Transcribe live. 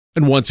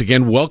And once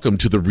again, welcome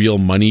to the Real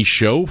Money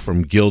Show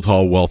from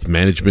Guildhall Wealth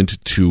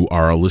Management to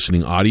our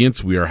listening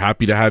audience. We are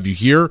happy to have you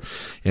here,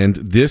 and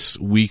this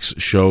week's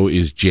show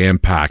is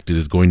jam-packed. It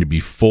is going to be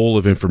full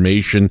of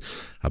information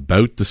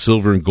about the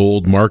silver and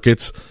gold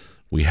markets.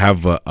 We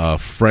have a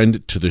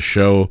friend to the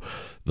show.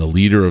 The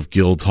leader of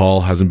Guildhall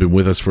hasn't been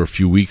with us for a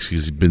few weeks.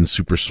 He's been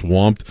super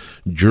swamped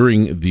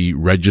during the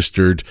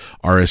registered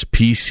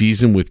RSP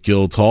season with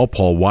Guildhall.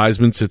 Paul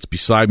Wiseman sits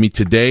beside me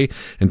today,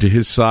 and to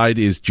his side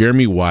is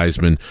Jeremy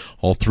Wiseman.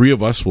 All three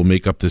of us will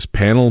make up this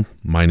panel.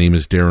 My name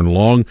is Darren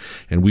Long,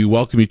 and we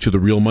welcome you to the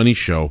Real Money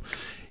Show.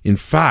 In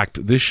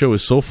fact, this show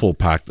is so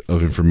full-packed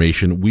of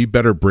information, we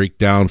better break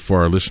down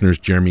for our listeners,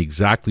 Jeremy,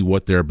 exactly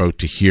what they're about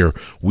to hear.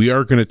 We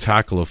are going to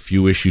tackle a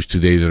few issues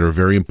today that are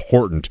very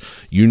important.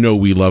 You know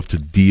we love to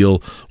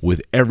deal with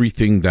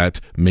everything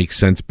that makes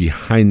sense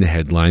behind the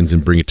headlines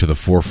and bring it to the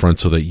forefront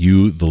so that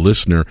you, the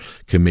listener,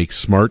 can make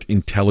smart,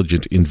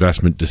 intelligent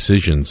investment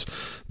decisions.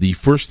 The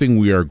first thing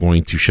we are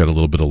going to shed a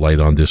little bit of light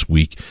on this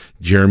week,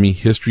 Jeremy,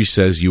 history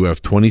says you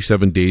have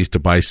 27 days to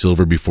buy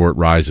silver before it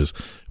rises.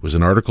 It was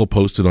an article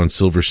posted on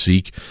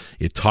SilverSeek.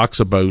 It talks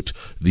about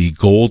the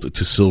gold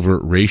to silver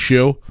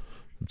ratio.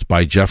 It's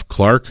by Jeff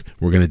Clark.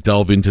 We're going to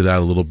delve into that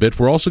a little bit.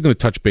 We're also going to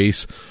touch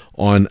base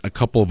on a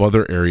couple of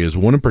other areas,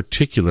 one in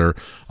particular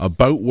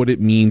about what it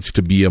means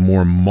to be a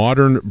more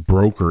modern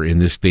broker in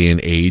this day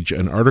and age,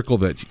 an article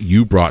that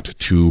you brought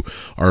to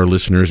our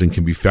listeners and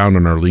can be found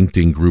on our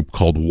LinkedIn group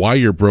called Why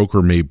Your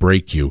Broker May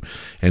Break You.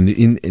 And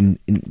in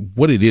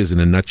what it is in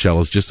a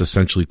nutshell is just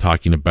essentially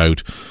talking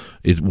about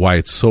why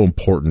it's so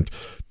important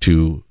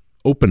to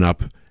open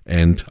up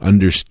and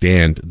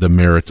understand the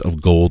merits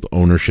of gold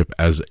ownership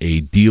as a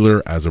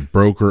dealer, as a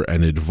broker,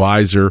 an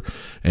advisor,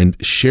 and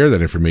share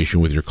that information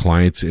with your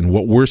clients and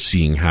what we're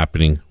seeing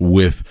happening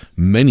with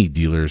many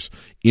dealers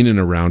in and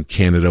around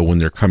Canada when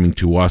they're coming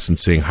to us and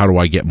saying, how do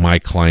I get my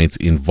clients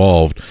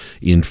involved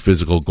in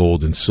physical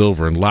gold and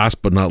silver? And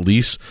last but not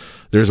least,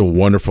 there's a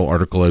wonderful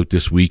article out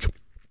this week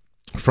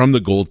from the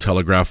Gold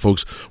Telegraph.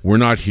 Folks, we're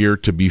not here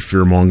to be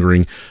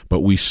fear-mongering,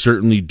 but we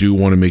certainly do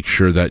want to make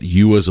sure that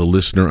you as a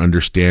listener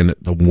understand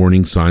that the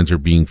warning signs are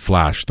being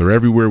flashed. They're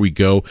everywhere we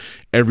go,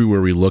 everywhere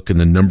we look, and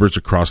the numbers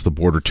across the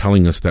board are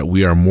telling us that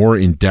we are more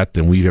in debt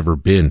than we've ever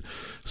been.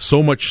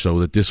 So much so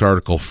that this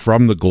article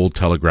from the Gold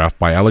Telegraph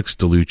by Alex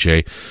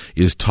DeLuce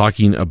is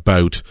talking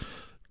about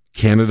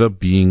Canada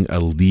being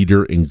a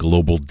leader in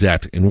global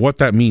debt and what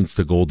that means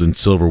to gold and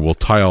silver. We'll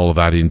tie all of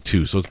that in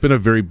too. So it's been a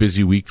very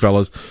busy week,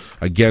 fellas.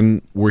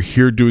 Again, we're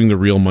here doing the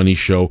Real Money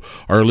Show.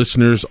 Our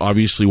listeners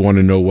obviously want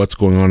to know what's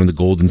going on in the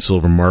gold and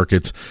silver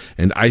markets.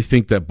 And I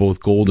think that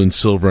both gold and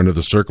silver, under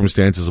the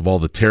circumstances of all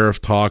the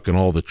tariff talk and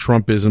all the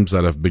Trumpisms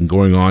that have been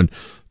going on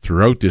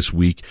throughout this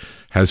week,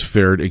 has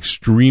fared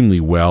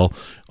extremely well.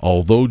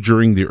 Although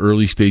during the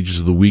early stages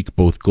of the week,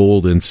 both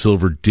gold and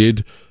silver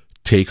did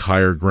take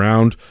higher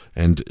ground,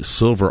 and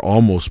silver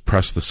almost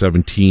pressed the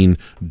 $17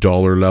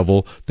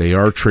 level. They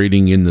are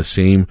trading in the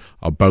same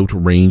about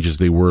range as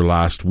they were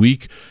last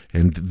week,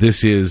 and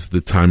this is the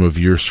time of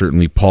year,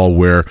 certainly, Paul,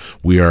 where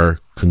we are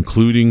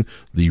concluding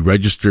the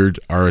registered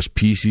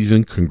RSP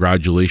season.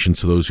 Congratulations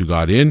to those who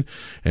got in,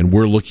 and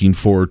we're looking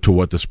forward to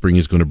what the spring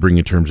is going to bring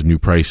in terms of new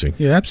pricing.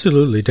 Yeah,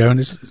 absolutely, Darren.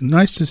 It's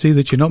nice to see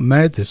that you're not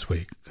mad this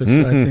week, because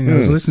I think I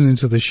was listening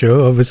to the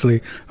show.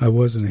 Obviously, I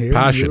wasn't here.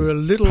 Passion. You were a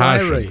little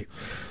irate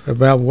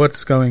about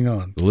what's going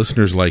on. The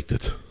listeners liked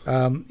it.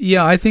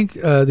 Yeah, I think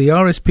the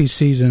RSP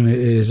season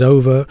is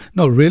over.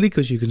 Not really,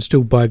 because you can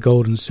still buy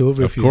gold and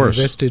silver if you've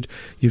invested.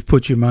 You've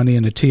put your money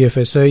in a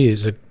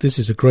TFSA. This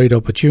is a great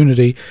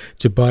opportunity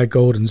to buy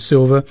gold and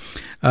silver.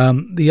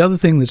 The other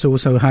thing that's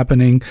also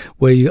happening,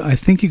 where I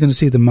think you're going to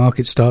see the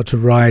market start to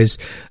rise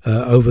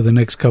over the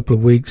next couple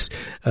of weeks,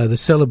 the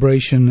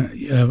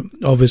celebration,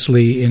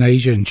 obviously in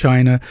Asia and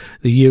China,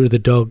 the Year of the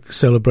Dog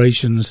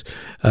celebrations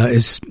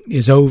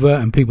is over,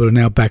 and people are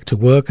now back to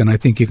work. And I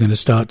think you're going to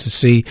start to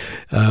see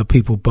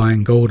people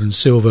buying gold and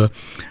silver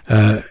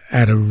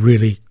at a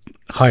really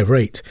high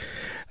rate.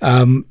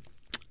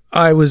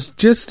 I was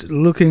just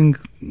looking,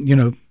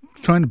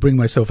 trying to bring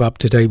myself up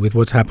to date with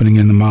what's happening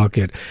in the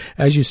market.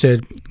 As you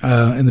said,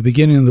 in the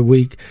beginning of the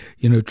week,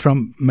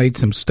 Trump made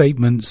some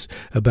statements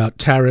about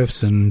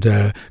tariffs and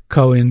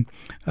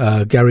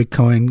Gary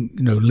Cohen,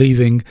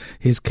 leaving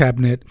his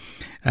cabinet,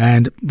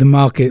 and the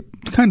market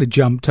kind of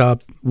jumped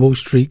up. Wall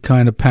Street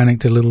kind of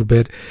panicked a little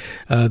bit.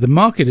 The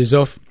market is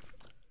off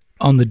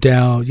on the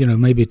Dow,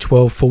 maybe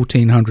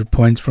 1,400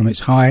 points from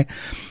its high,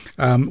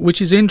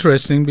 which is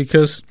interesting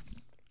because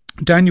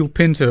Daniel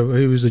Pinto,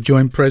 who is the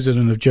joint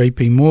president of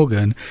JP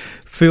Morgan,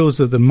 feels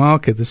that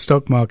the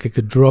stock market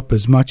could drop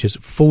as much as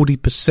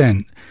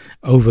 40%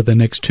 over the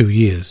next 2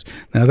 years.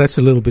 Now, that's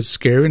a little bit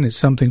scary, and it's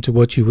something to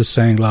what you were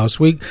saying last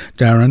week,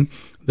 Darren,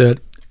 that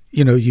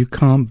you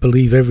can't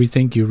believe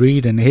everything you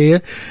read and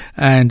hear.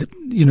 And,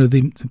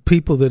 the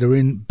people that are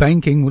in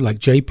banking, like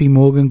JP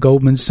Morgan,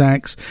 Goldman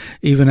Sachs,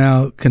 even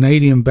our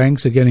Canadian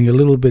banks are getting a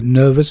little bit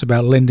nervous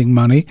about lending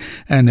money,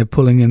 and they're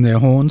pulling in their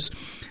horns.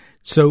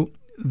 So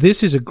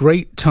this is a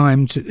great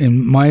time,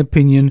 in my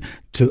opinion,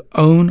 to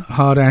own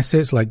hard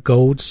assets like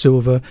gold,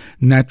 silver,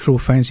 natural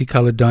fancy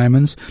colored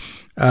diamonds.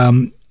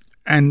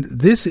 And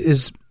this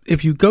is,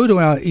 if you go to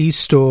our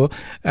e-store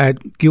at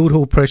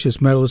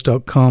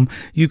guildhallpreciousmetals.com,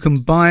 you can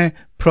buy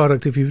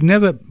product. If you've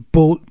never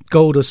bought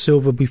gold or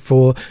silver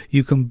before,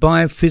 you can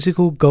buy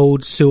physical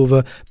gold,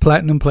 silver,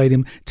 platinum,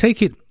 palladium.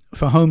 Take it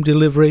for home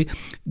delivery.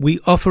 We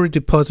offer a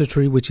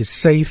depository which is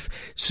safe,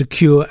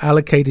 secure,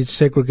 allocated,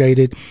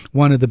 segregated.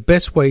 One of the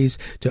best ways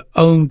to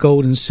own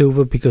gold and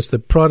silver, because the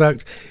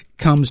product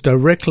comes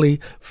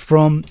directly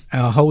from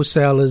our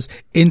wholesalers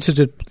into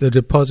the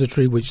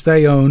depository which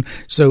they own,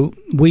 so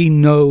we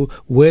know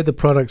where the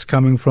product's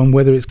coming from,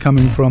 whether it's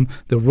coming from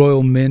the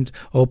Royal Mint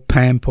or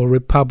PAMP or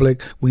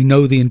Republic. We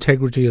know the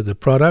integrity of the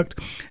product,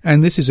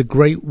 and this is a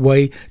great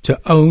way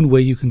to own, where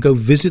you can go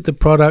visit the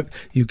product.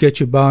 You get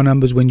your bar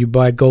numbers when you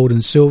buy gold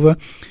and silver.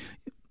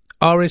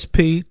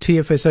 RSP,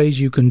 TFSAs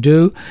you can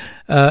do,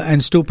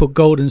 and still put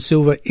gold and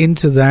silver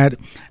into that.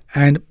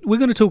 And we're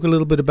going to talk a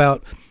little bit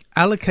about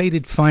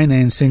allocated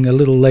financing a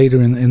little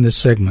later in this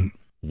segment.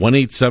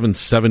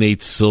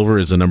 1-877-8-SILVER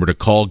is the number to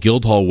call.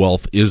 Guildhall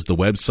Wealth is the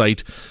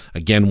website.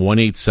 Again,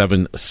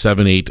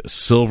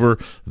 1-877-8-SILVER.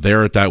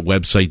 There at that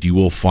website, you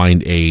will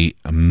find a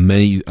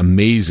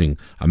amazing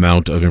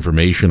amount of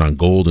information on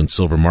gold and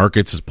silver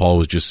markets. As Paul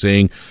was just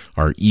saying,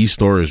 our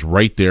e-store is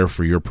right there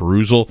for your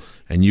perusal,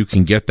 and you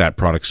can get that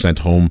product sent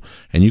home,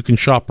 and you can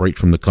shop right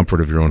from the comfort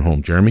of your own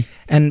home. Jeremy?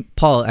 And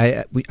Paul,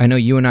 I know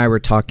you and I were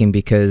talking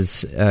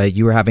because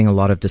you were having a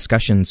lot of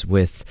discussions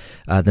with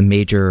the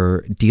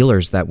major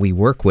dealers that we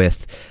work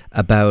with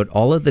about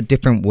all of the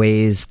different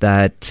ways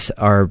that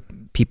our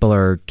people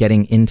are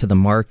getting into the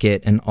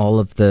market and all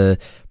of the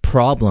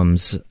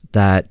problems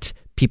that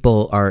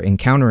people are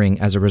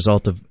encountering as a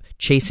result of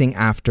chasing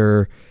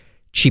after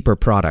cheaper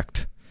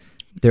product.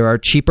 There are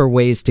cheaper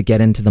ways to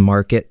get into the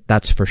market,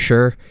 that's for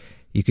sure.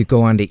 You could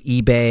go onto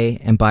eBay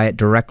and buy it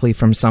directly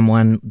from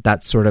someone,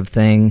 that sort of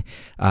thing.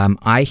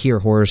 I hear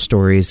horror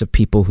stories of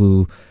people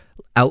who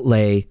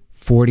outlay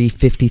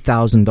 $40,000,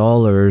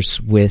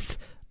 $50,000 with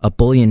a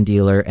bullion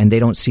dealer, and they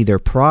don't see their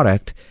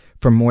product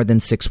for more than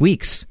 6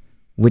 weeks,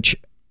 which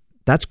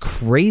that's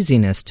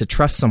craziness to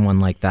trust someone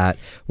like that.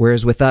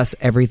 Whereas with us,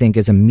 everything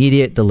is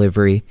immediate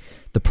delivery.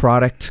 The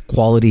product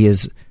quality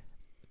is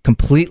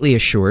completely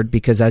assured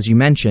because, as you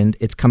mentioned,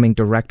 it's coming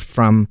direct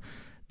from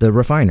the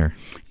refiner.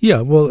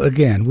 Yeah, well,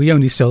 again, we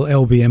only sell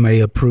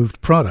LBMA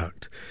approved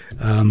product.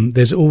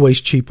 There's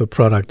always cheaper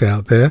product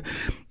out there.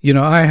 You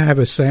know, I have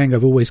a saying,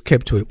 I've always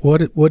kept to it.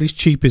 What is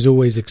cheap is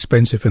always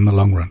expensive in the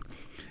long run.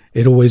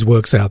 It always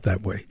works out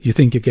that way. You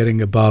think you're getting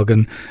a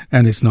bargain,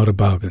 and it's not a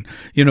bargain.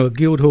 You know, at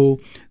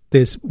Guildhall,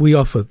 we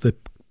offer the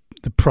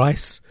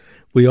price,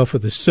 we offer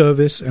the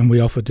service, and we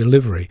offer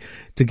delivery.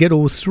 To get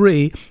all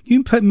three,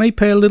 you may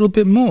pay a little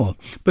bit more.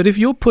 But if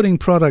you're putting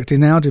product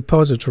in our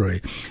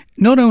depository,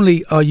 not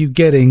only are you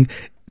getting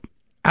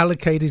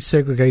allocated,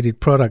 segregated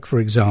product, for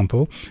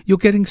example, you're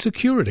getting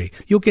security.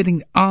 You're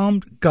getting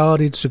armed,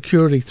 guarded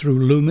security through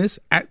Loomis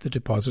at the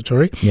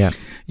depository. Yeah.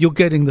 You're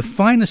getting the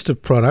finest of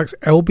products,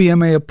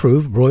 LBMA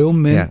approved, Royal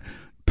Mint,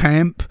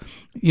 PAMP,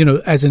 you know,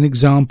 as an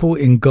example,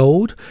 in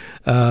gold,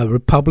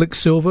 Republic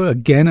Silver,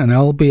 again, an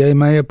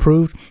LBMA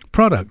approved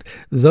product.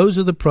 Those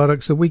are the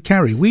products that we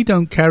carry. We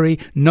don't carry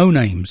no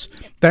names.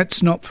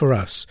 That's not for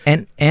us.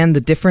 And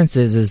the difference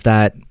is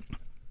that,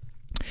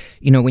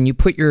 you know, when you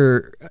put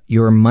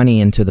your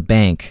money into the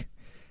bank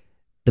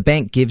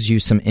gives you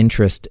some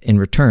interest in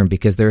return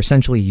because they're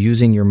essentially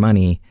using your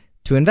money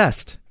to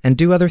invest and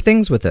do other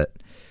things with it.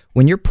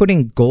 When you're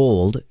putting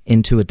gold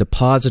into a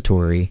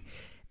depository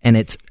and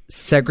it's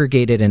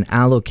segregated and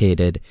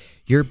allocated,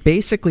 you're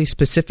basically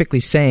specifically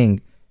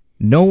saying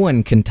no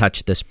one can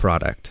touch this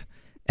product.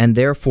 And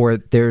therefore,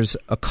 there's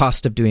a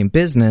cost of doing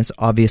business.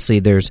 Obviously,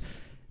 there's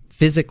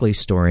physically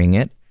storing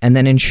it and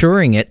then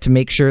insuring it to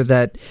make sure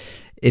that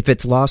if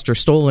it's lost or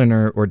stolen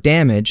or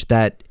damaged,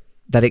 that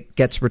it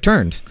gets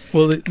returned.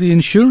 Well, the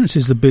insurance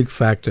is the big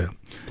factor.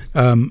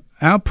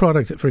 Our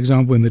product, for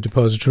example, in the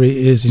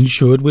depository is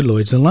insured with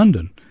Lloyd's of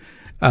London.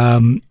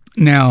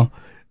 Now,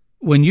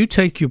 when you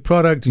take your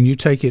product and you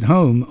take it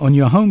home, on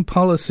your home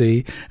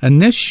policy,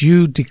 unless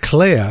you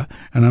declare,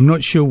 and I'm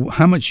not sure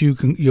how much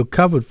you're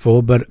covered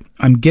for, but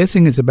I'm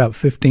guessing it's about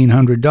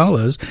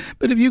 $1,500.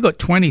 But if you got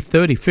 $20,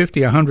 $30,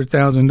 $50,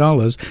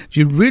 $100,000, do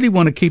you really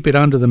want to keep it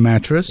under the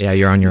mattress? Yeah,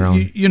 you're on your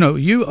own. You know,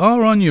 you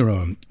are on your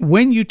own.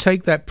 When you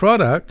take that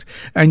product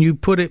and you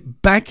put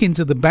it back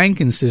into the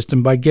banking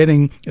system by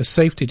getting a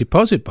safety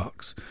deposit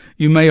box,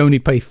 you may only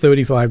pay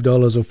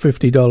 $35 or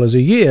 $50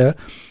 a year,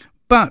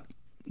 but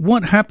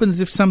what happens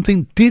if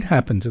something did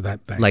happen to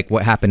that bank? Like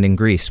what happened in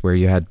Greece, where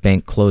you had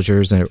bank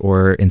closures,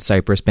 or in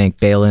Cyprus, bank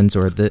bail-ins,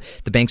 or the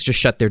banks just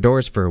shut their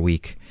doors for a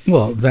week.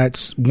 Well,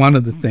 that's one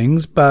of the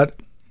things. But,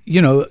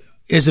 you know,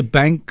 is a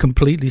bank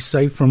completely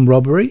safe from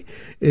robbery?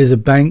 Is a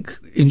bank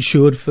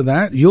insured for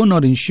that? You're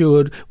not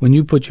insured when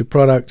you put your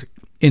product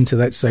into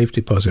that safe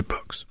deposit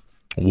box.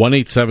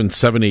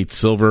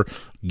 1-877-8-SILVER.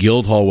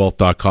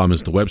 Guildhallwealth.com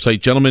is the website.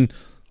 Gentlemen,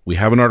 we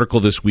have an article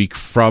this week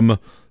from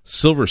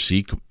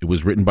SilverSeek. It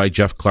was written by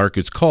Jeff Clark.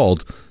 It's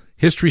called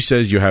History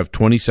Says You Have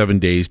 27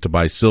 Days to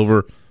Buy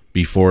Silver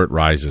Before It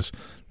Rises.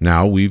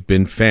 Now, we've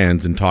been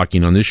fans and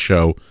talking on this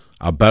show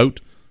about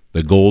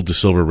the gold to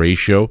silver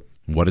ratio,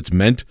 what it's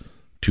meant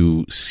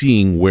to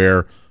seeing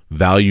where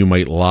value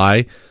might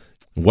lie.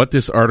 What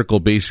this article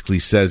basically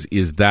says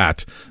is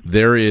that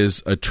there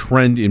is a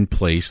trend in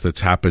place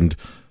that's happened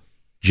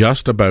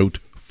just about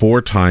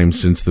 4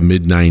 times since the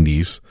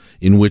mid-90s,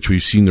 in which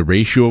we've seen the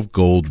ratio of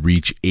gold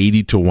reach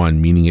 80-1,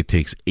 meaning it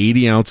takes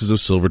 80 ounces of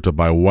silver to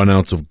buy 1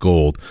 ounce of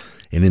gold.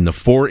 And in the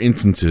 4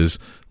 instances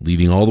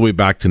leading all the way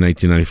back to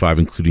 1995,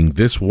 including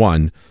this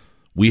one,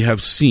 we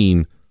have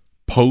seen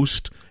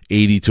post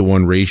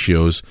 80-1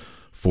 ratios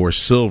for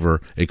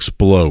silver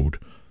explode.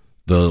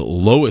 The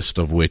lowest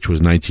of which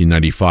was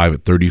 1995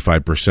 at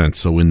 35%.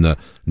 So in the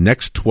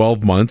next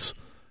 12 months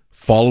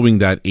following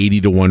that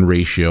 80-1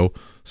 ratio,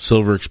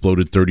 silver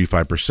exploded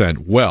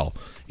 35%. Well,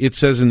 it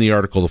says in the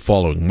article the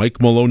following.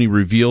 Mike Maloney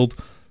revealed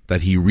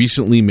that he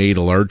recently made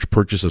a large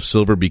purchase of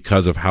silver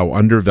because of how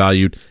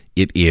undervalued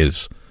it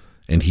is.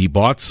 And he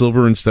bought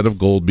silver instead of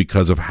gold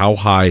because of how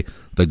high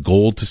the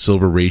gold to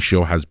silver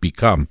ratio has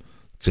become.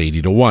 It's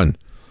 80-1.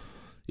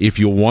 If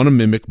you want to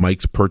mimic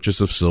Mike's purchase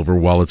of silver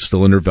while it's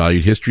still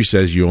undervalued, history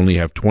says you only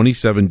have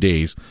 27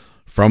 days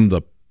from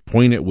the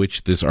point at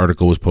which this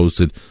article was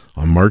posted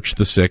on March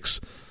the 6th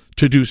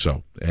to do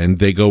so. And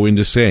they go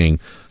into saying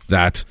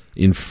that,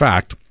 in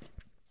fact,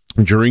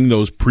 during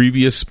those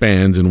previous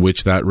spans in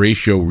which that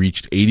ratio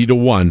reached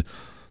 80-1,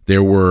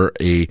 there were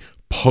a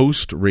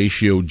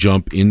post-ratio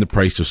jump in the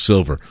price of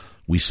silver.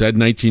 We said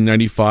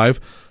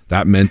 1995.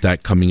 That meant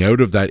that coming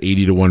out of that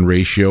 80-1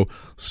 ratio,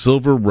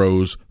 silver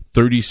rose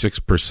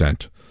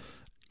 36%.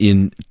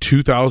 In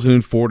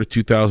 2004 to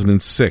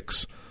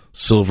 2006,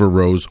 silver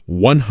rose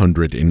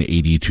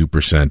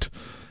 182%.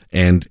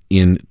 And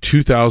in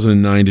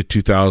 2009 to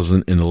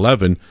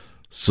 2011,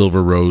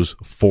 silver rose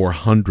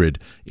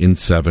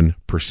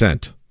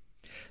 407%.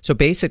 So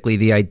basically,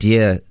 the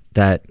idea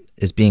that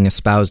is being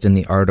espoused in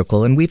the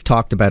article, and we've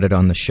talked about it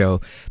on the show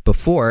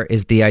before,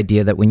 is the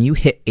idea that when you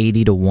hit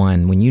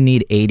 80-1, when you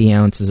need 80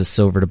 ounces of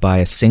silver to buy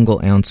a single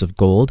ounce of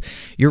gold,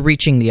 you're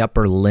reaching the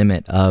upper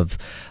limit of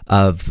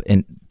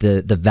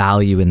the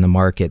value in the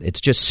market. It's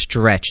just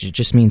stretched. It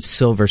just means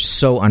silver's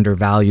so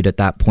undervalued at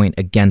that point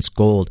against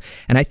gold.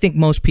 And I think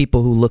most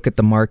people who look at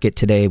the market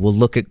today will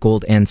look at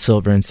gold and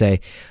silver and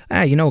say,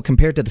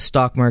 compared to the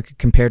stock market,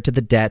 compared to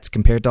the debts,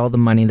 compared to all the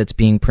money that's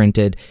being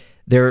printed,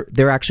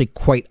 they're actually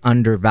quite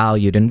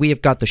undervalued, and we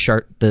have got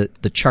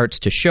the charts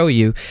to show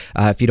you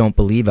if you don't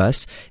believe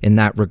us in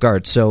that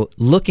regard. So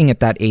looking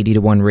at that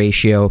 80-1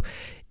 ratio,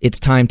 it's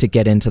time to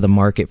get into the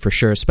market for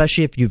sure,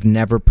 especially if you've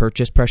never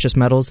purchased precious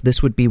metals.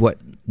 This would be what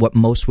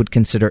most would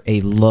consider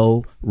a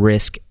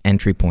low-risk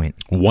entry point.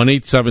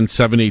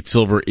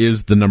 1-877-8-SILVER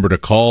is the number to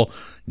call.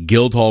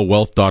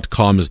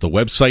 Guildhallwealth.com is the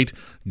website.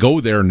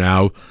 Go there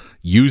now.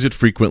 Use it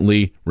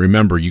frequently.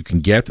 Remember, you can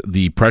get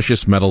the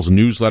Precious Metals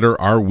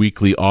newsletter, our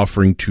weekly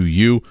offering to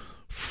you,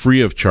 free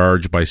of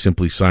charge by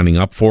simply signing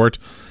up for it.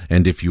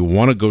 And if you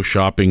want to go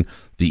shopping,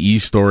 the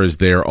e-store is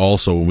there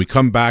also. When we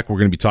come back, we're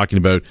going to be talking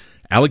about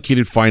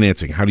allocated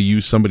financing, how to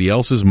use somebody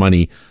else's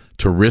money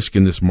to risk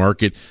in this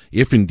market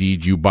if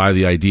indeed you buy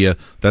the idea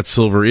that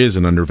silver is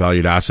an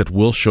undervalued asset.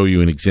 We'll show you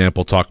an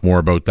example, talk more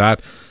about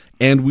that.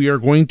 And we are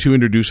going to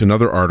introduce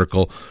another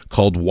article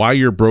called Why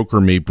Your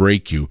Broker May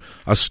Break You,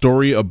 a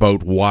story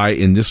about why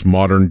in this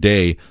modern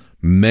day,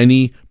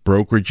 many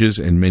brokerages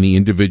and many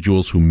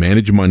individuals who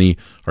manage money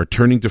are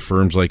turning to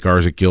firms like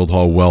ours at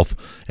Guildhall Wealth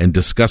and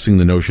discussing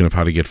the notion of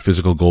how to get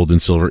physical gold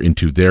and silver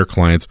into their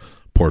clients'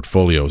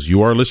 portfolios.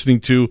 You are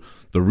listening to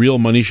The Real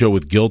Money Show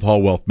with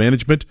Guildhall Wealth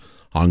Management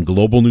on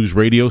Global News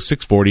Radio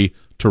 640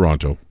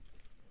 Toronto.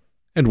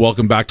 And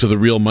welcome back to The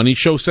Real Money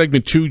Show,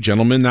 segment 2,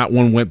 gentlemen. That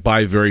one went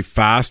by very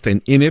fast,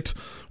 and in it,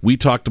 we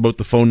talked about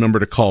the phone number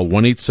to call,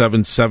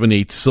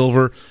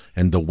 1-877-8-SILVER,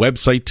 and the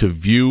website to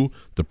view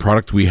the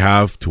product we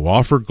have to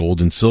offer,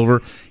 gold and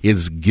silver,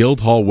 is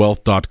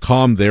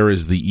guildhallwealth.com. There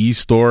is the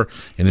e-store,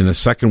 and in a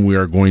second, we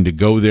are going to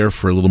go there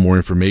for a little more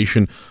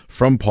information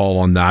from Paul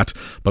on that.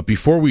 But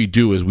before we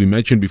do, as we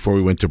mentioned before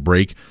we went to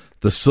break,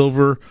 the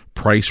silver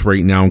price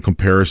right now in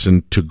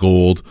comparison to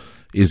gold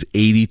is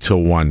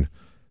 80-1.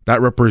 That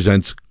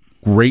represents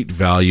great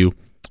value.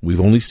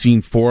 We've only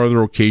seen three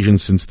other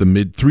occasions since the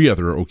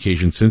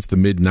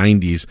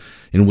mid-90s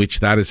in which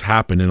that has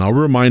happened. And I'll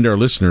remind our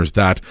listeners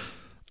that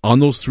on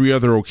those 3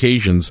 other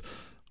occasions,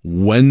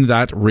 when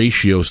that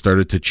ratio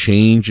started to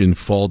change and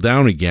fall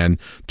down again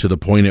to the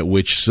point at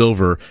which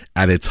silver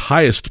at its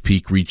highest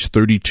peak reached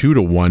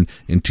 32-1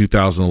 in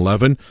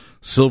 2011,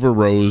 silver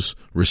rose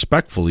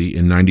respectfully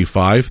in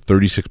 95,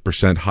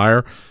 36%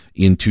 higher.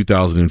 In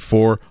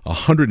 2004,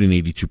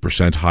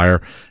 182%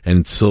 higher,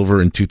 and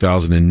silver in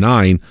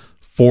 2009,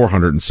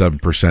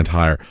 407%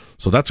 higher.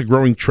 So that's a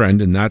growing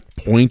trend, and that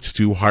points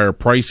to higher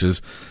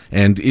prices.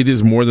 And it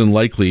is more than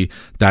likely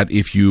that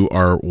if you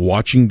are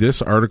watching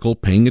this article,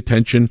 paying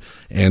attention,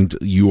 and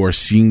you are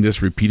seeing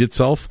this repeat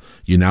itself,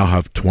 you now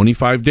have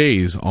 25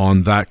 days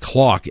on that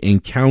clock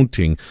and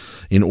counting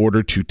in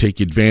order to take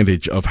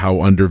advantage of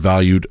how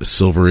undervalued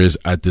silver is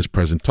at this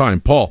present time.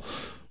 Paul,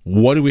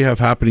 what do we have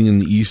happening in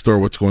the e-store?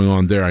 What's going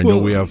on there? I know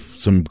we have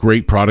some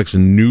great products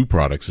and new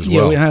products as well.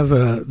 Yeah, we have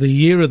the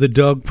Year of the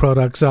Dog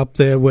products up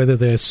there, whether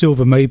they're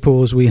silver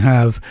maples. We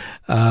have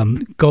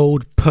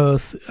gold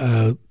Perth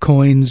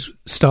coins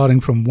starting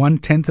from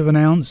 1/10 of an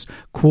ounce,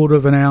 1/4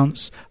 of an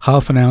ounce,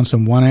 1/2 an ounce,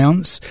 and 1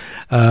 ounce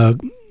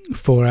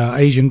for our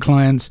Asian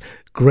clients.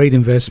 Great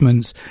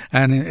investments.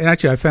 And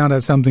actually, I found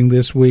out something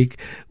this week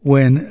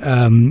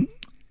when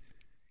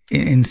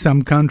in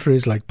some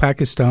countries like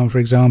Pakistan, for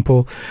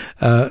example,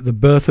 the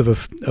birth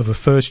of a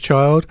first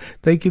child,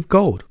 they give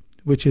gold,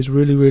 which is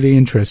really, really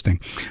interesting.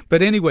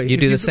 But anyway, you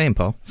do the same,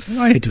 Paul.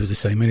 I do the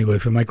same anyway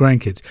for my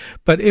grandkids.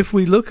 But if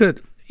we look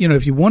at,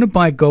 if you want to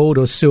buy gold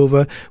or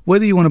silver,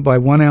 whether you want to buy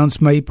 1 ounce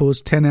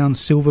maples, 10 ounce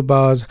silver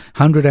bars,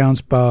 100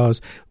 ounce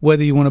bars,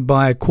 whether you want to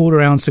buy a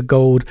 1/4 ounce of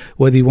gold,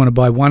 whether you want to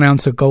buy 1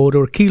 ounce of gold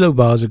or a kilo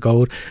bars of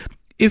gold,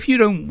 if you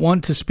don't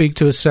want to speak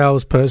to a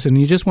salesperson,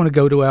 you just want to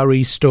go to our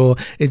e-store,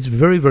 it's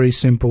very, very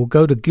simple.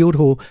 Go to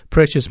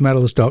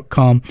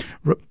guildhallpreciousmetals.com.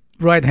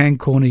 Right-hand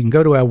corner, you can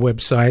go to our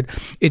website.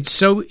 It's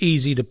so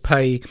easy to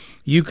pay.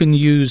 You can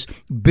use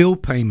bill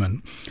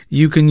payment.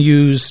 You can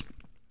use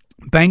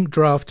bank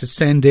draft to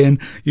send in.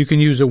 You can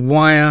use a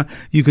wire.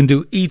 You can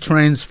do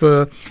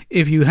e-transfer.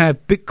 If you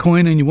have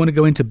Bitcoin and you want to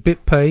go into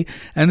BitPay,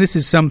 and this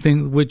is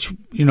something which,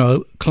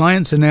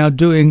 clients are now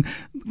doing,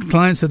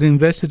 clients that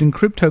invested in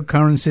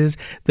cryptocurrencies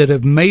that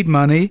have made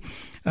money.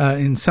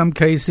 In some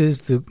cases,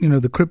 the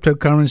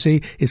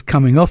cryptocurrency is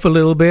coming off a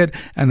little bit,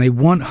 and they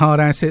want hard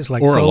assets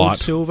like gold,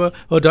 silver,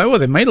 or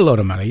they made a lot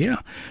of money.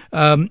 Yeah,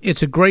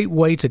 it's a great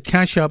way to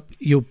cash up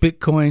your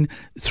Bitcoin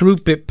through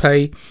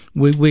BitPay.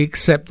 We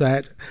accept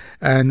that,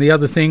 and the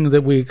other thing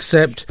that we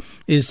accept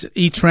is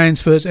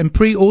e-transfers and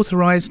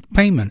pre-authorized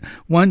payment.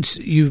 Once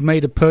you've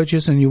made a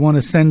purchase and you want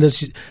to send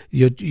us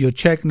your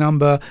check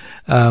number,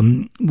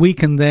 we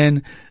can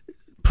then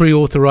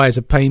pre-authorize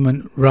a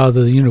payment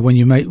rather than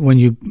when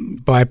you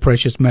buy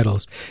precious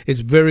metals. It's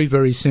very,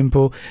 very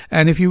simple.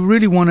 And if you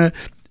really want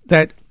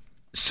that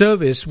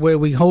service where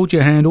we hold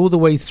your hand all the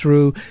way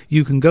through,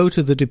 you can go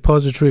to the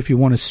depository if you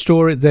want to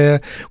store it there.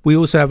 We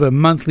also have a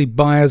monthly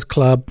buyers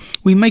club.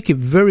 We make it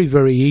very,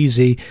 very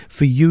easy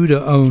for you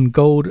to own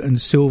gold and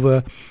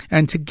silver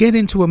and to get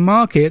into a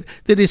market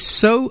that is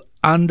so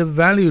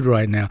undervalued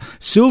right now.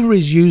 Silver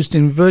is used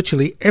in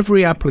virtually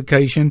every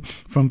application,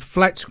 from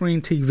flat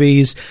screen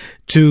TVs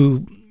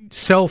to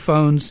cell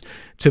phones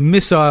to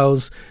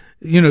missiles,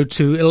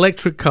 to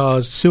electric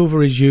cars.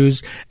 Silver is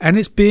used, and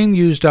it's being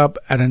used up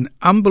at an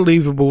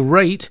unbelievable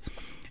rate.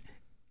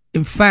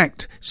 In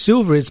fact,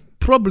 silver is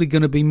probably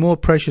going to be more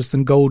precious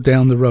than gold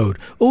down the road.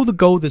 All the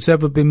gold that's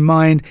ever been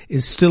mined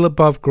is still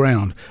above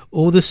ground.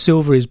 All the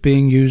silver is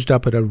being used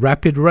up at a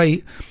rapid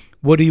rate.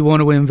 What do you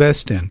want to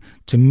invest in?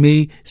 To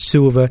me,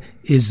 silver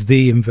is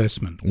the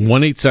investment.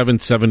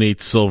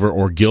 1-877-8-SILVER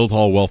or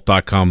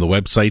guildhallwealth.com, the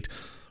website.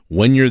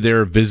 When you're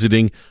there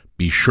visiting,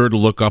 be sure to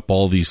look up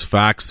all these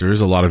facts. There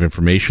is a lot of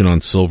information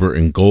on silver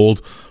and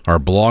gold. Our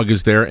blog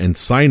is there, and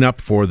sign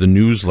up for the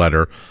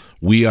newsletter.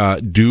 We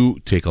do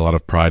take a lot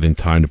of pride and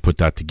time to put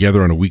that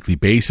together on a weekly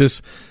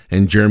basis.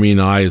 And Jeremy and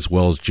I, as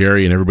well as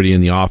Jerry and everybody in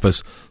the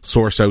office,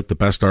 source out the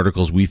best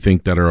articles we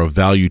think that are of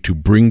value to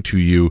bring to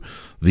you,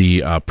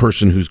 the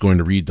person who's going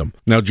to read them.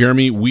 Now,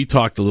 Jeremy, we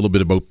talked a little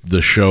bit about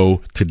the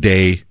show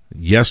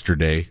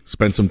yesterday,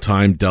 spent some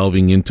time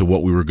delving into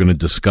what we were going to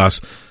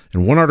discuss.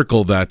 And one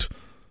article that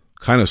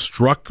kind of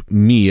struck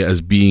me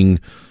as being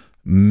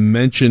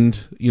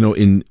mentioned,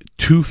 in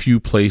too few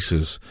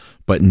places,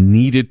 but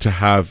needed to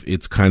have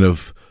its kind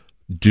of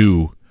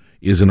due,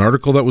 is an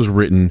article that was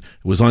written.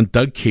 It was on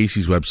Doug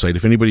Casey's website.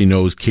 If anybody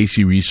knows,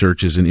 Casey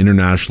Research is an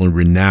internationally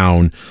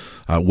renowned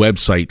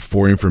website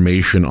for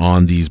information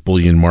on these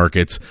bullion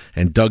markets.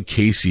 And Doug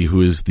Casey,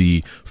 who is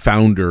the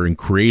founder and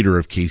creator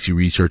of Casey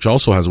Research,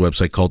 also has a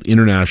website called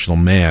International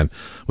Man,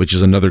 which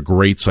is another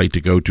great site to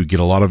go to get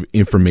a lot of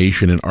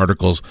information and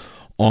articles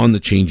on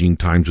the changing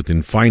times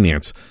within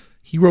finance.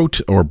 He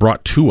wrote or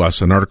brought to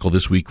us an article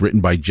this week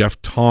written by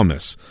Jeff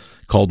Thomas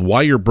called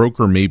Why Your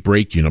Broker May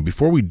Break You. Now,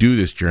 before we do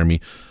this, Jeremy,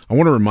 I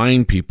want to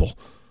remind people,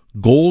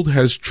 gold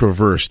has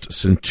traversed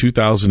since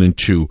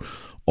 2002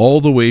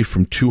 all the way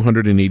from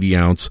 280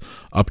 ounce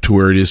up to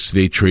where it is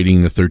today, trading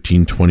in the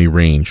 1320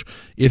 range.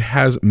 It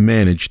has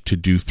managed to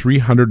do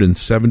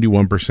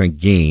 371%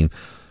 gain,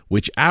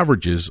 which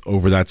averages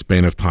over that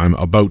span of time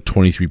about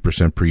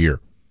 23% per year,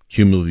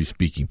 cumulatively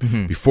speaking.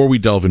 Mm-hmm. Before we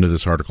delve into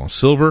this article,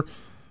 silver,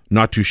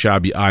 not too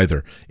shabby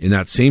either. In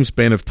that same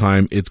span of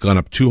time, it's gone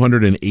up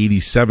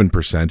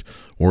 287%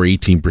 or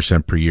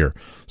 18% per year.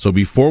 So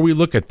before we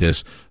look at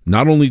this,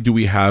 not only do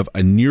we have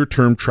a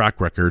near-term track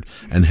record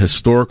and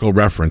historical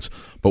reference,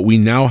 but we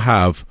now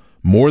have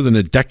more than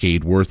a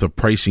decade worth of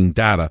pricing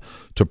data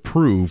to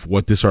prove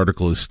what this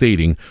article is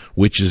stating,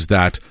 which is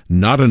that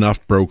not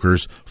enough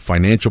brokers,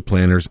 financial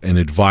planners, and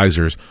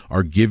advisors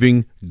are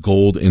giving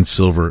gold and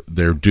silver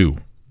their due.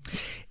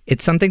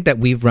 It's something that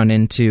we've run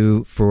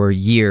into for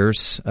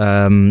years.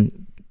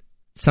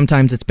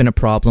 Sometimes it's been a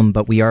problem,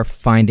 but we are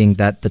finding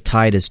that the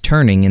tide is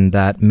turning and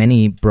that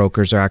many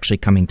brokers are actually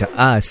coming to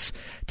us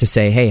to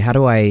say, hey, how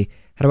do I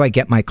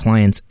get my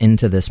clients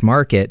into this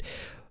market?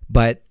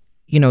 But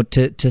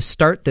to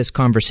start this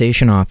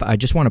conversation off, I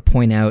just want to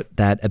point out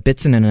that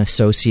Ibbitson and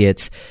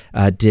Associates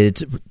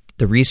did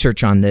the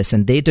research on this,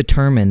 and they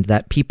determined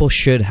that people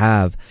should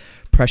have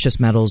precious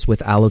metals with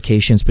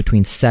allocations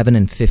between 7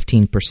 and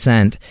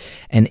 15%.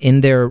 And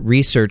in their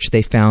research,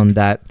 they found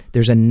that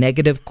there's a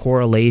negative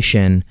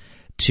correlation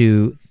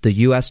to the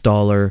U.S.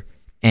 dollar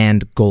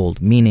and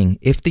gold, meaning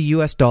if the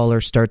U.S.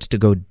 dollar starts to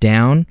go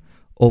down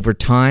over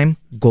time,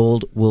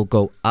 gold will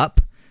go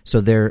up. So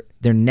they're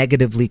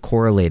negatively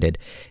correlated.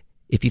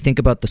 If you think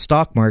about the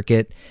stock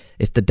market,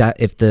 if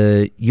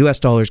the U.S.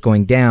 dollar is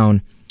going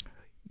down,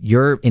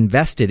 you're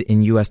invested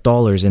in U.S.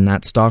 dollars in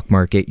that stock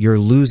market. You're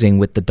losing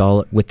with the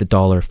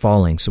dollar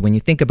falling. So when you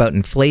think about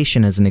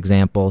inflation as an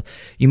example,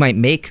 you might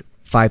make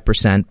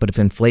 5%, but if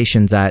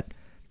inflation's at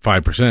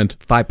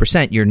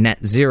 5%, you're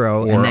net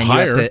zero, or and then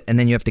higher.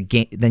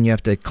 you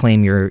have to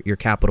claim your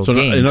capital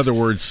gains. So in other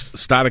words,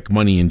 static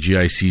money and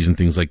GICs and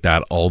things like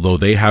that, although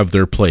they have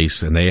their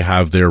place and they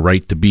have their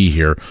right to be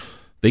here,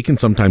 they can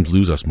sometimes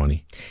lose us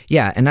money.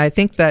 Yeah, and I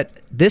think that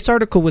this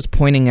article was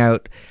pointing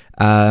out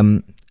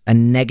a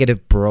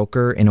negative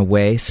broker in a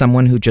way,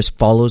 someone who just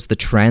follows the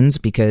trends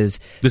because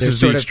this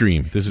is the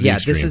extreme. This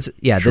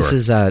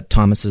is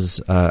Thomas's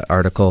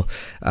article,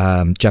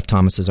 Jeff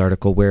Thomas's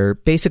article, where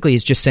basically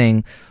he's just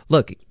saying,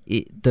 look,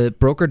 the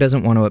broker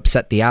doesn't want to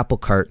upset the apple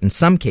cart in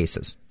some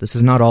cases. This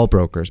is not all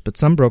brokers, but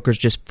some brokers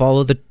just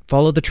follow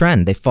the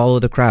trend. They follow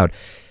the crowd.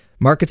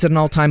 Market's at an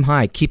all-time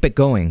high. Keep it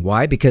going.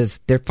 Why? Because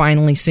they're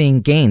finally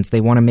seeing gains.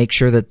 They want to make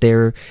sure that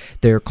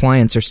their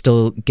clients are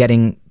still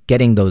getting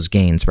those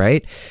gains,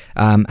 right?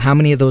 How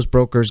many of those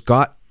brokers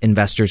got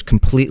investors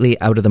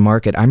completely out of the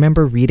market? I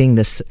remember reading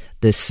this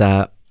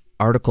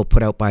article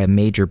put out by a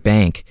major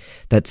bank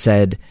that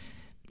said,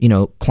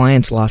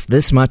 clients lost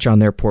this much on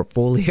their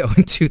portfolio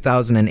in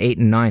 2008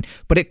 and 9,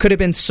 but it could have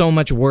been so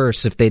much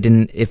worse if they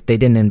didn't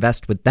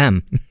invest with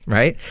them,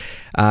 right?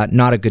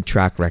 Not a good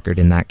track record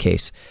in that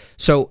case.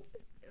 So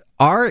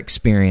our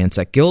experience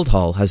at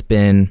Guildhall has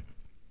been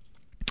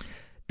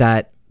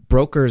that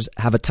brokers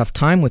have a tough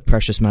time with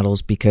precious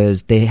metals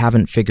because they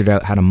haven't figured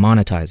out how to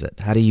monetize it.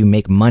 How do you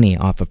make money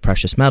off of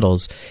precious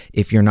metals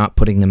if you're not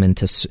putting them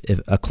into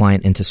a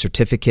client into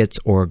certificates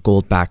or a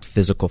gold-backed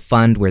physical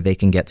fund where they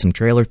can get some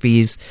trailer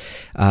fees,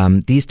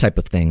 these type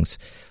of things.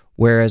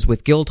 Whereas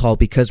with Guildhall,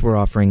 because we're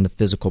offering the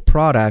physical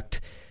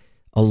product,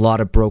 a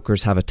lot of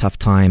brokers have a tough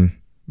time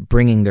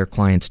bringing their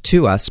clients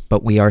to us,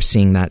 but we are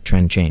seeing that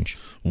trend change.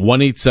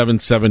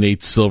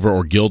 1-877-8-SILVER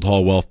or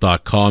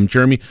guildhallwealth.com.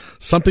 Jeremy,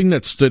 something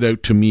that stood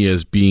out to me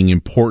as being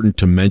important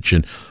to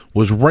mention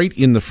was right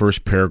in the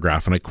first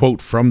paragraph, and I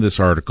quote from this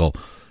article,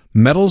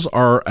 metals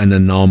are an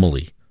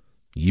anomaly.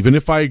 Even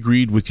if I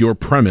agreed with your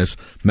premise,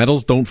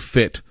 metals don't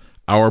fit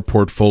our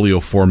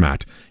portfolio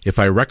format. If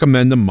I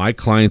recommend them, my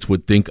clients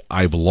would think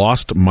I've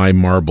lost my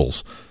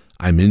marbles.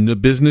 I'm in the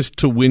business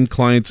to win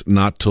clients,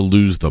 not to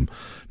lose them.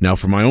 Now,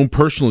 from my own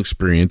personal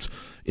experience,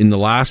 in the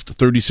last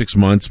 36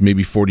 months,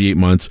 maybe 48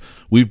 months,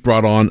 we've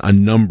brought on a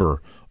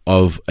number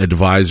of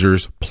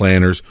advisors,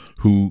 planners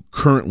who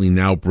currently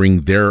now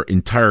bring their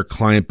entire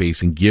client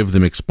base and give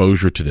them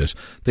exposure to this.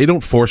 They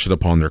don't force it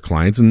upon their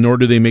clients, and nor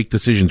do they make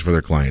decisions for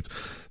their clients.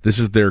 This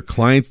is their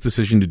client's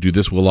decision to do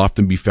this. Will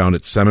often be found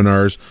at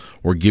seminars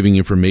or giving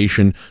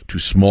information to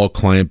small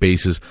client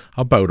bases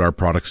about our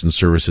products and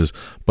services.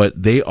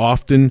 But they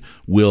often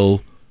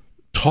will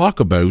talk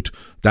about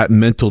that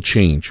mental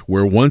change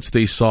where once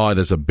they saw it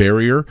as a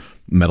barrier,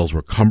 metals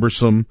were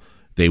cumbersome.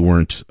 They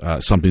weren't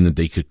something that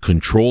they could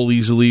control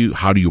easily.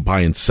 How do you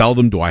buy and sell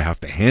them? Do I have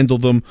to handle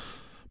them?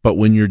 But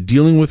when you're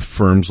dealing with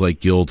firms like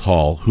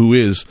Guildhall, who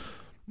is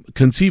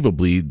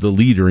conceivably the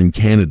leader in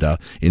Canada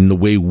in the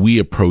way we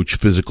approach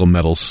physical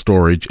metals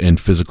storage and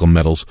physical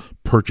metals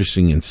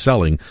purchasing and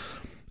selling,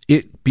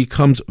 it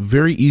becomes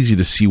very easy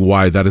to see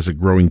why that is a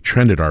growing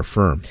trend at our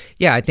firm.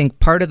 Yeah, I think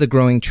part of the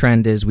growing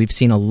trend is we've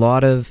seen a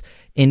lot of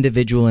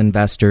individual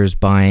investors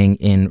buying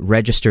in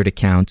registered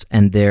accounts,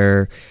 and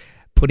they're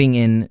putting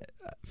in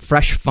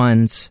fresh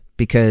funds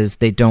because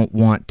they don't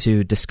want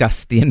to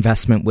discuss the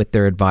investment with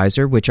their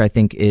advisor, which I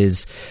think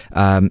is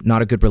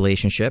not a good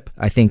relationship.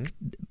 I think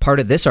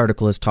part of this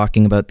article is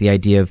talking about the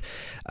idea of,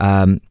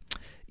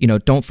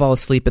 don't fall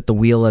asleep at the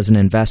wheel as an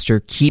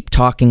investor. Keep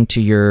talking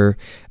to your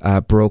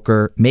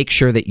broker. Make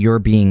sure that you're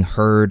being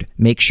heard.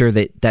 Make sure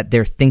that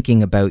they're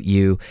thinking about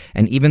you.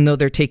 And even though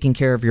they're taking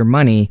care of your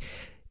money,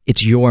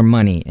 it's your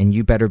money, and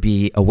you better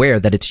be aware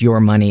that it's your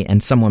money,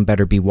 and someone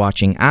better be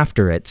watching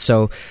after it.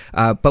 So,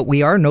 but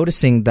we are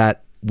noticing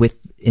that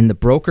in the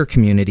broker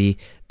community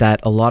that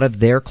a lot of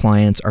their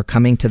clients are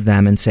coming to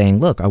them and saying,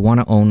 look, I want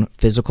to own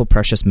physical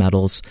precious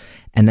metals.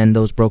 And then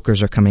those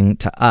brokers are coming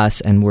to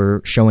us and we're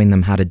showing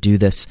them how to do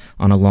this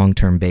on a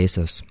long-term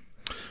basis.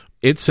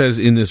 It says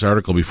in this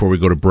article, before we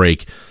go to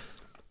break,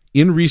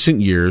 in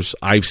recent years,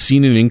 I've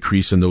seen an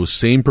increase in those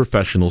same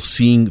professionals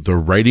seeing the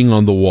writing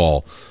on the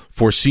wall,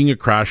 foreseeing a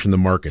crash in the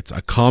markets.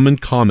 A common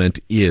comment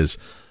is,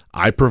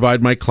 I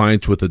provide my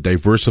clients with a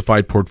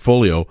diversified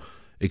portfolio,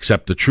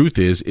 except the truth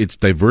is it's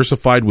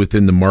diversified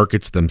within the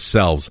markets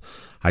themselves.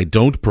 I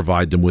don't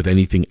provide them with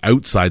anything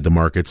outside the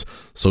markets,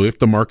 so if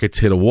the markets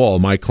hit a wall,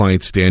 my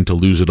clients stand to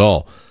lose it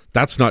all.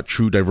 That's not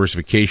true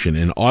diversification.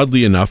 And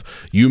oddly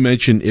enough, you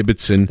mentioned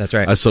Ibbotson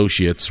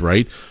Associates,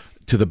 right?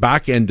 To the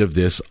back end of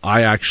this,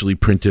 I actually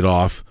printed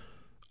off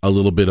a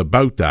little bit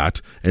about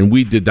that, and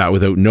we did that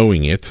without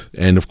knowing it.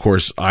 And of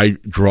course, I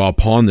draw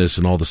upon this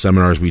in all the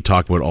seminars we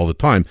talk about all the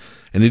time,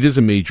 and it is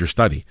a major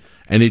study.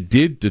 And it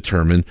did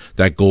determine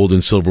that gold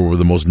and silver were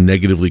the most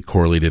negatively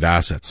correlated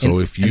assets. So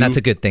and that's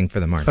a good thing for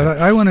the market. But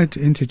I wanted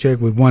to interject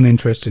with one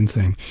interesting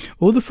thing.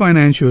 All the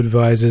financial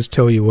advisors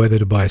tell you whether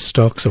to buy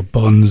stocks or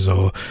bonds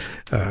or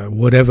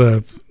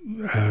whatever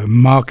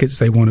markets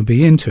they want to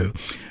be into.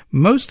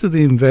 Most of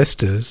the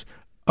investors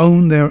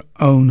own their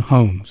own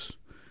homes,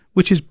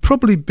 which has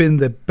probably been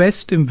the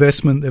best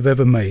investment they've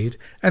ever made.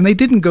 And they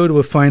didn't go to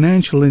a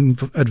financial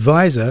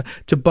advisor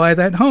to buy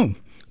that home.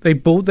 They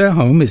bought their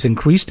home, it's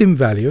increased in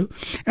value,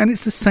 and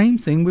it's the same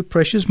thing with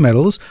precious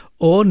metals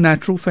or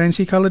natural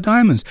fancy colored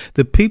diamonds.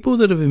 The people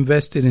that have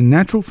invested in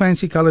natural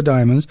fancy colored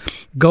diamonds,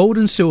 gold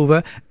and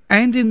silver,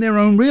 and in their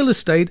own real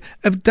estate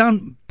have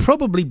done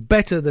probably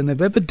better than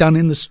they've ever done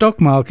in the stock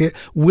market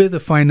with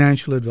a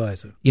financial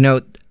advisor. You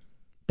know,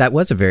 that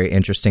was a very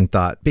interesting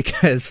thought,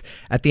 because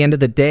at the end of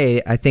the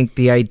day, I think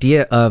the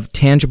idea of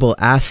tangible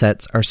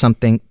assets are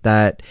something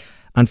that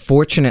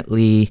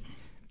unfortunately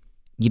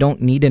you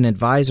don't need an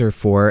advisor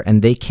for,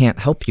 and they can't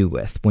help you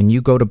with. When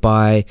you go to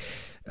buy,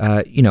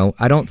 I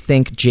don't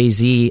think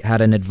Jay-Z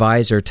had an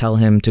advisor tell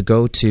him to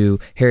go to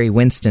Harry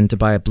Winston to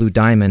buy a blue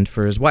diamond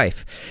for his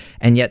wife.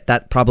 And yet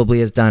that probably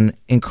has done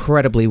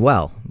incredibly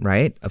well,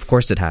 right? Of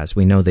course it has.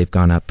 We know they've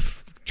gone up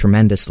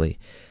tremendously.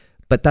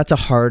 But that's a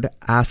hard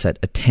asset,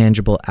 a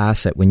tangible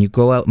asset. When you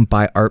go out and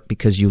buy art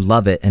because you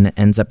love it and it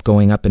ends up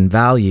going up in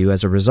value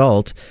as a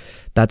result,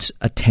 that's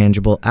a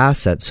tangible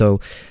asset.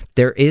 So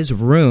there is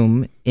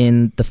room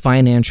in the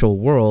financial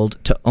world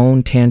to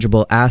own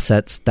tangible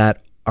assets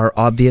that are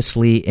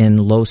obviously in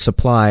low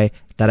supply,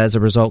 that as a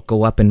result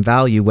go up in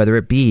value, whether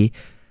it be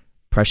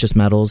precious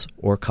metals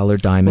or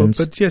colored diamonds.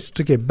 Well, but just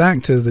to get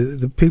back to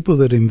the people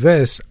that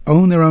invest,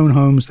 own their own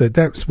homes,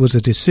 that was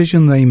a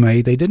decision they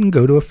made. They didn't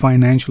go to a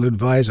financial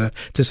advisor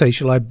to say,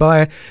 shall I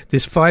buy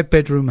this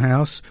 5-bedroom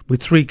house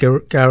with 3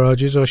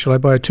 garages, or shall I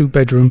buy a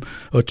 2-bedroom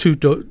or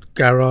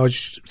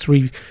 2-garage,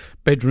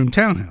 3-bedroom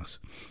townhouse?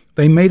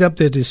 They made up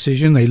their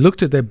decision. They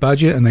looked at their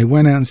budget and they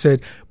went out and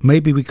said,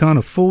 maybe we can't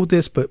afford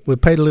this, but we're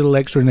paid a little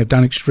extra, and they've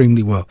done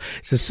extremely well.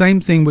 It's the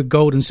same thing with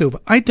gold and silver.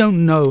 I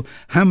don't know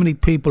how many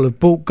people have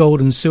bought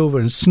gold and silver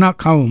and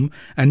snuck home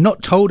and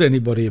not told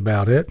anybody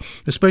about it,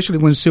 especially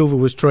when silver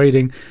was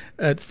trading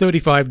at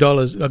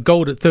 $35,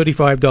 gold at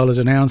 $35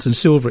 an ounce and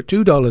silver at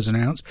 $2 an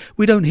ounce.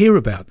 We don't hear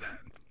about that.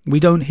 We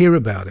don't hear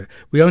about it.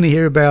 We only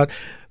hear about,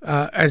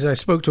 as I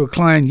spoke to a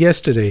client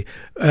yesterday,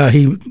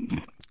 he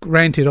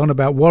ranted on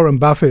about Warren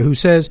Buffett, who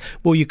says,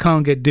 well, you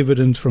can't get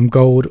dividends from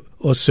gold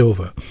or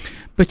silver.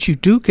 But you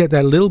do get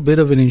that little bit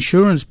of an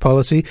insurance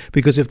policy,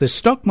 because if the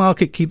stock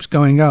market keeps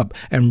going up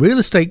and real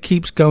estate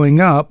keeps going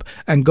up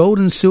and gold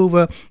and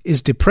silver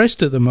is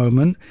depressed at the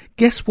moment,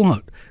 guess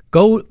what?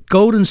 Gold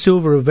and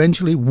silver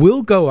eventually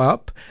will go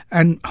up,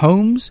 and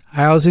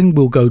housing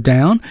will go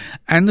down,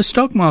 and the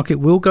stock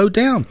market will go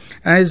down.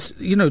 As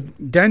you know,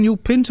 Daniel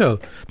Pinto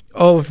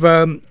of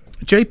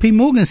J.P.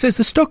 Morgan says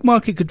the stock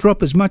market could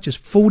drop as much as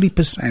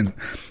 40%.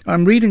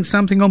 I'm reading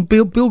something on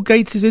Bill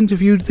Gates is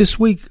interviewed this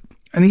week,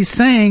 and he's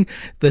saying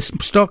the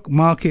stock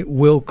market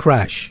will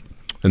crash.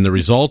 And the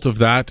result of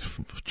that,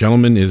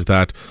 gentlemen, is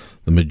that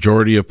the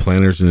majority of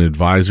planners and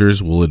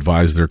advisors will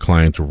advise their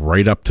clients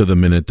right up to the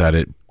minute that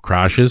it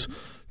crashes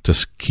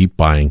to keep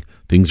buying.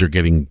 Things are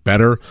getting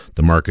better.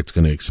 The market's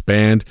going to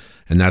expand,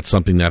 and that's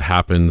something that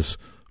happens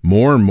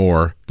more and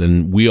more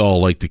than we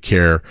all like to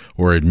care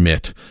or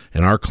admit.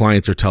 And our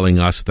clients are telling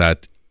us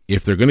that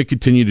if they're going to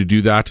continue to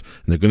do that,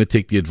 and they're going to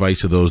take the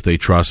advice of those they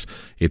trust,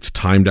 it's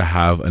time to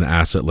have an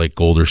asset like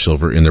gold or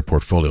silver in their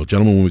portfolio.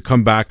 Gentlemen, when we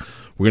come back,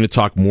 we're going to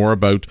talk more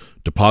about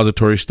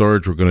depository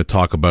storage. We're going to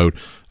talk about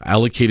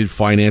allocated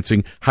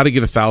financing, how to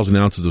get 1,000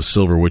 ounces of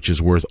silver, which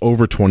is worth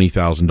over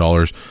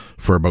 $20,000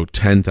 for about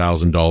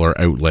 $10,000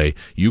 outlay.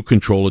 You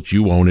control it.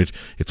 You own it.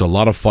 It's a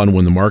lot of fun.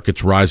 When the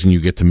market's rising, you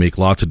get to make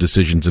lots of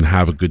decisions and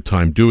have a good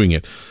time doing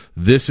it.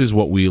 This is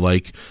what we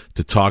like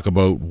to talk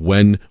about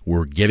when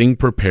we're getting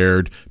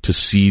prepared to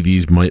see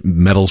these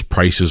metals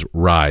prices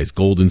rise.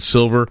 Gold and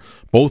silver,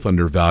 both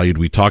undervalued.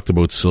 We talked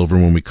about silver.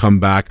 When we come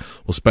back,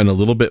 we'll spend a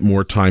little bit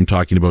more time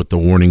talking about the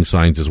warning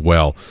signs as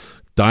well.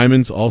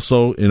 Diamonds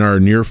also in our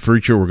near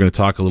future. We're going to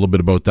talk a little bit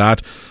about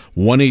that.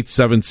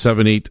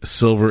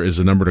 1-877-8-SILVER is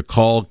the number to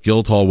call.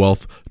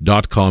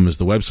 Guildhallwealth.com is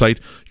the website.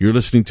 You're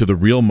listening to The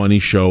Real Money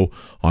Show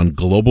on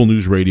Global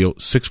News Radio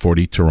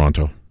 640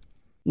 Toronto.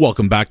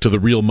 Welcome back to The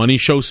Real Money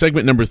Show,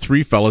 segment number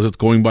 3, fellas. It's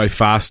going by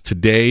fast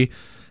today.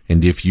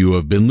 And if you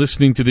have been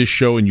listening to this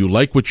show and you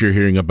like what you're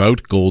hearing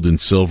about gold and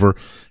silver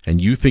and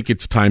you think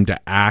it's time to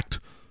act,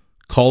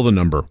 call the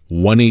number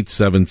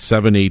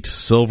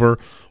 1-877-8-SILVER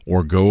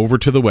or go over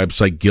to the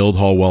website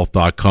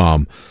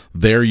guildhallwealth.com.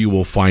 There you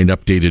will find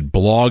updated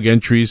blog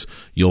entries.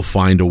 You'll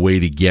find a way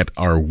to get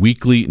our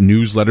weekly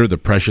newsletter, the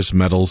Precious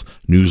Metals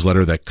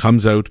newsletter that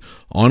comes out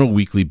on a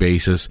weekly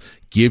basis,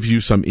 gives you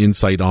some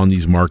insight on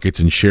these markets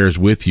and shares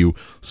with you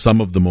some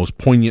of the most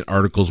poignant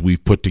articles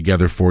we've put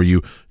together for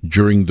you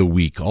during the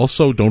week.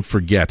 Also, don't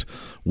forget,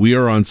 we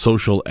are on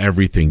social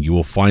everything. You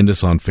will find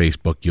us on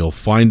Facebook. You'll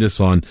find us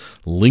on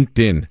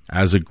LinkedIn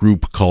as a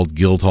group called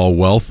Guildhall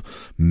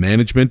Wealth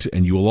Management,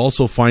 and you will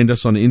also find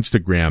us on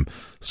Instagram.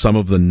 Some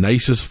of the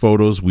nicest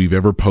photos we've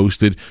ever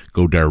posted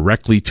go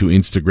directly to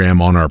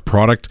Instagram on our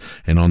product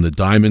and on the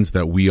diamonds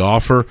that we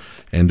offer.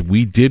 And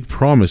we did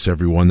promise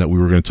everyone that we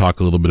were going to talk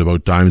a little bit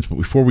about diamonds. But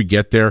before we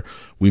get there,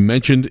 we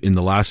mentioned in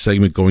the last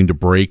segment going to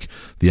break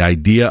the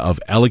idea of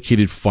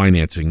allocated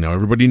financing. Now,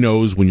 everybody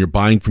knows when you're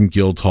buying from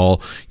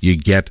Guildhall, you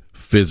get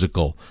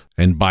physical.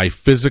 And by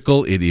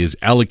physical, it is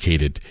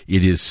allocated,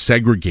 it is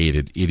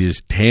segregated, it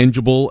is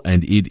tangible,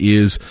 and it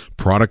is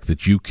product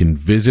that you can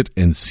visit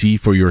and see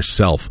for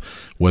yourself.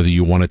 Whether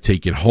you want to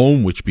take it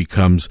home, which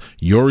becomes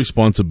your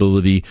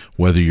responsibility,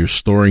 whether you're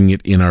storing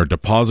it in our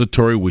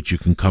depository, which you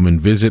can come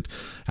and visit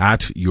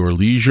at your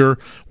leisure,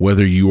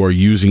 whether you are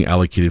using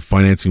allocated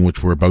financing,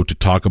 which we're about to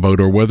talk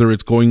about, or whether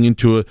it's going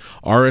into a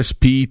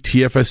RSP,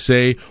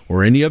 TFSA,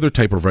 or any other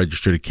type of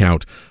registered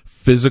account.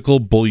 Physical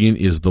bullion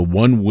is the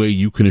one way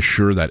you can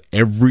assure that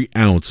every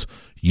ounce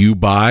you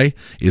buy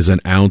is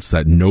an ounce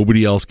that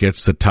nobody else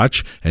gets to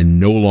touch and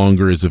no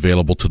longer is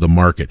available to the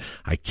market.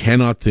 I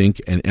cannot think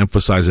and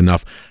emphasize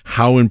enough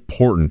how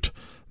important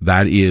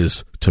that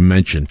is to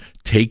mention.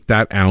 Take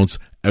that ounce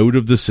out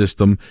of the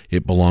system.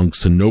 It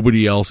belongs to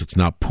nobody else. It's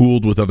not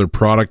pooled with other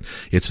product.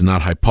 It's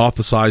not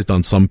hypothesized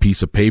on some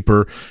piece of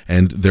paper,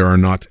 and there are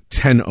not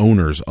 10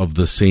 owners of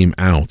the same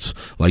ounce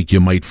like you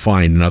might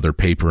find in other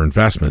paper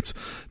investments.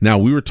 Now,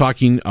 we were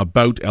talking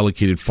about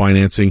allocated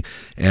financing,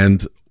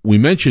 and we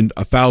mentioned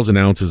 1,000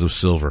 ounces of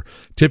silver.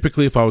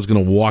 Typically, if I was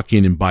going to walk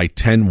in and buy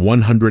 10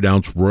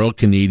 100-ounce Royal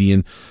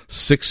Canadian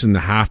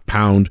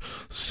 6.5-pound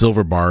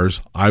silver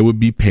bars, I would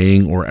be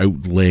paying or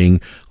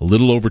outlaying a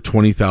little over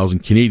 20,000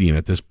 Canadian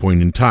at this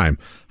point in time.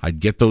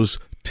 I'd get those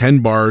 10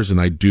 bars and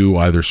I'd do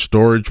either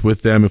storage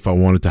with them if I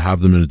wanted to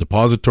have them in a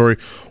depository,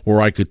 or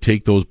I could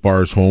take those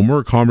bars home, or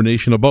a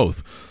combination of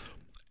both.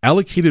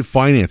 Allocated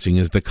financing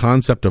is the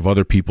concept of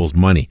other people's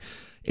money.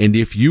 And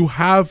if you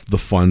have the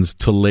funds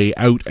to lay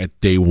out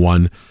at day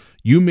one,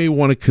 you may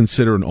want to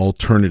consider an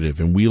alternative.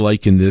 And we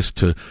liken this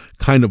to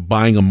kind of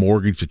buying a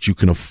mortgage that you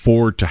can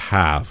afford to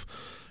have.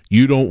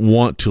 You don't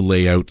want to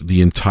lay out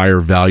the entire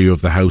value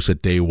of the house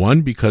at day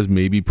one because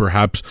maybe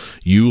perhaps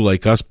you,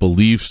 like us,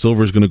 believe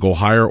silver is going to go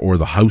higher or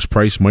the house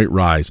price might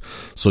rise.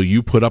 So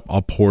you put up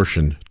a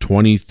portion,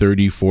 20,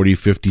 30, 40,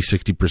 50,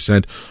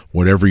 60%,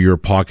 whatever your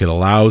pocket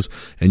allows,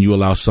 and you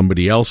allow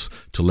somebody else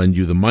to lend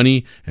you the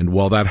money. And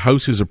while that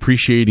house is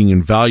appreciating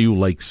in value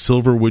like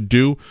silver would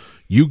do,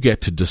 you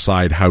get to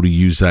decide how to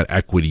use that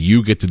equity.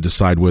 You get to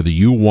decide whether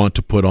you want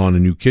to put on a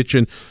new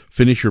kitchen,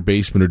 finish your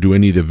basement, or do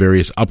any of the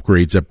various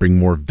upgrades that bring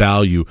more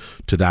value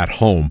to that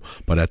home.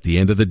 But at the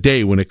end of the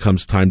day, when it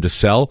comes time to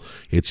sell,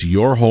 it's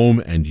your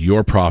home and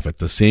your profit.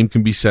 The same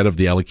can be said of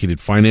the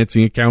allocated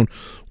financing account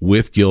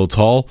with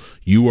Guildhall.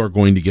 You are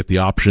going to get the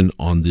option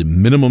on the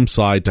minimum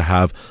side to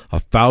have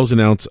a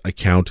 1,000-ounce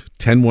account,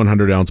 10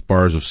 100-ounce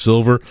bars of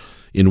silver,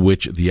 in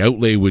which the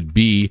outlay would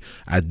be,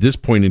 at this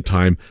point in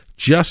time,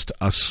 just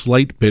a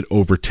slight bit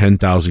over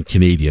 10,000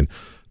 Canadian.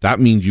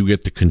 That means you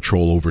get to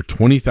control over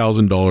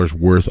 $20,000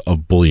 worth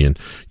of bullion.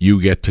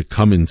 You get to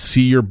come and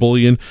see your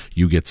bullion.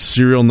 You get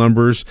serial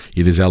numbers.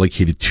 It is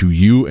allocated to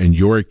you and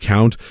your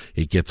account.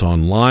 It gets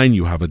online.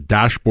 You have a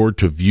dashboard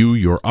to view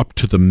your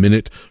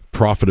up-to-the-minute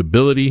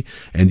profitability,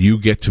 and you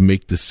get to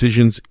make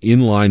decisions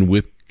in line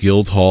with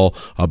Guildhall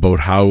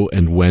about how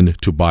and when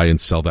to buy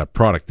and sell that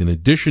product. In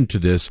addition to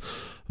this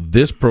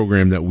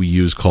program that we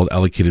use called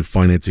allocated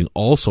financing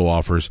also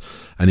offers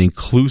an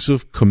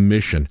inclusive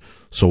commission.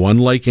 So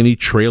unlike any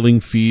trailing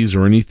fees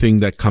or anything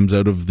that comes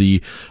out of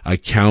the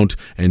account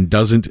and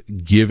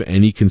doesn't give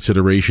any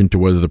consideration to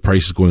whether the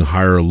price is going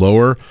higher or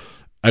lower,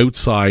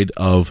 outside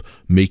of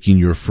making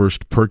your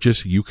first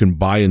purchase, you can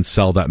buy and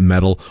sell that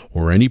metal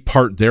or any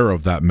part there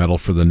of that metal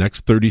for the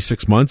next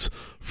 36 months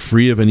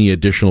free of any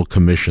additional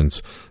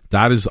commissions.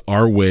 That is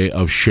our way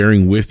of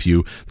sharing with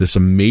you this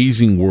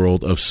amazing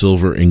world of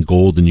silver and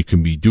gold, and you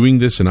can be doing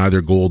this in either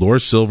gold or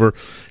silver.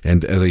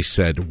 And as I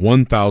said,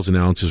 1,000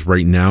 ounces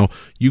right now,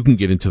 you can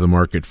get into the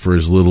market for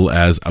as little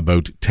as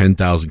about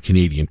 10,000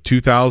 Canadian.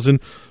 2,000,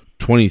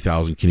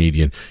 20,000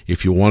 Canadian.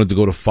 If you wanted to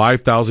go to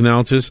 5,000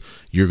 ounces,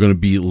 you're going to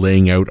be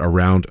laying out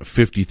around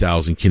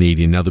 50,000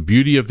 Canadian. Now, the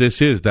beauty of this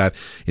is that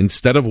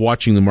instead of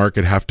watching the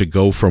market have to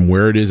go from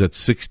where it is at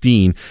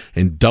 16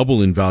 and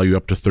double in value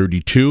up to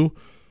 32,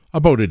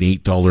 about an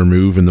 $8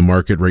 move in the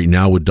market right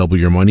now would double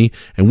your money.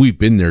 And we've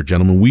been there,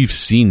 gentlemen. We've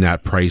seen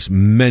that price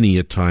many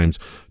a times.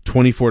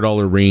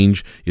 $24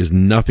 range is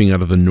nothing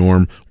out of the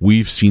norm.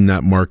 We've seen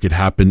that market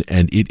happen,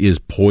 and it is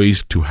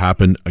poised to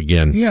happen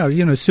again.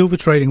 Yeah, silver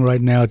trading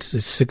right now, it's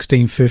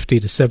 $16.50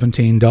 to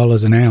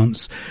 $17 an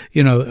ounce. A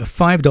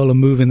 $5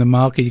 move in the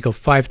market, you got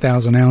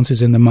 5,000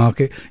 ounces in the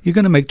market, you're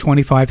going to make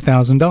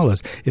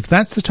 $25,000. If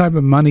that's the type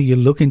of money you're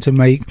looking to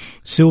make,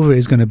 silver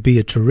is going to be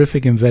a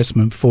terrific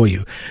investment for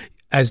you.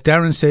 As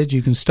Darren said,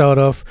 you can start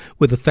off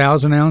with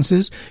 1,000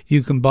 ounces.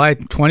 You can buy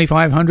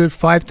 2,500,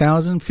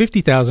 5,000,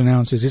 50,000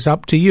 ounces. It's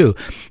up to you.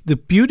 The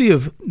beauty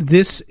of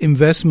this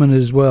investment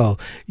as well,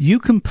 you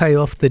can pay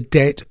off the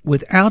debt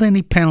without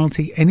any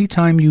penalty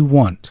anytime you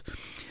want.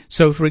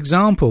 So, for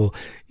example,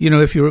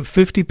 if you're at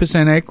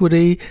 50%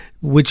 equity,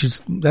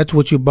 that's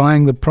what you're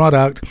buying the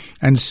product,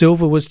 and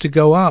silver was to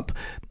go up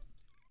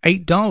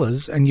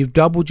 $8 and you've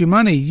doubled your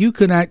money, you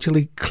can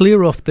actually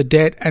clear off the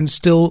debt and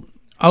still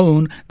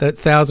own that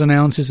 1,000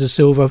 ounces of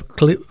silver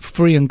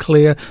free and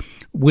clear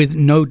with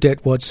no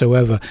debt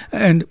whatsoever.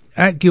 And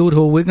at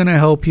Guildhall, we're going to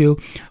help you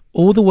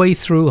all the way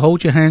through,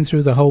 hold your hand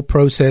through the whole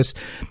process.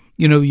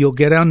 You'll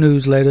get our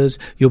newsletters.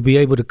 You'll be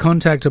able to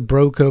contact a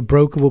broker. A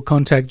broker will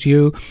contact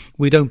you.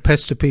 We don't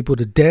pester people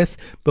to death,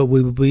 but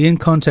we will be in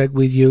contact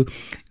with you,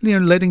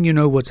 letting you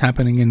know what's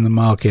happening in the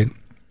market.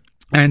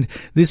 And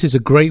this is a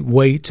great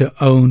way to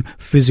own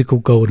physical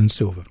gold and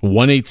silver.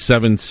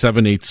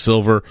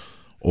 1-877-78-SILVER.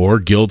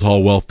 Or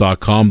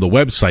guildhallwealth.com, the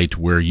website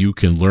where you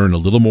can learn a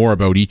little more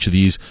about each of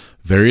these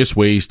various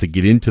ways to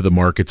get into the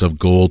markets of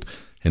gold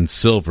and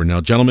silver.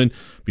 Now, gentlemen,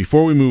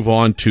 before we move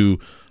on to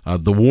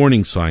the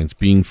warning signs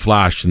being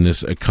flashed in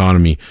this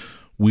economy,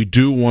 we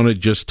do want to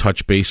just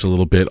touch base a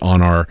little bit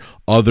on our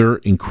other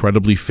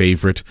incredibly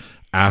favorite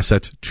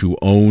asset to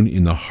own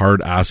in the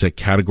hard asset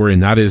category,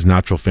 and that is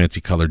natural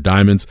fancy colored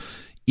diamonds.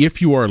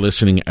 If you are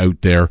listening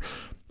out there,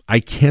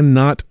 I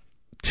cannot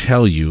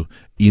tell you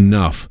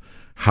enough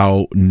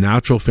how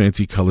natural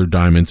fancy colored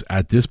diamonds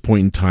at this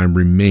point in time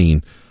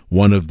remain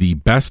one of the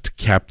best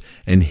kept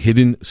and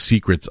hidden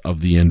secrets of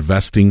the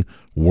investing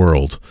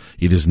world.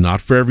 It is not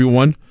for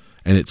everyone,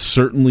 and it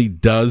certainly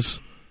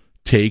does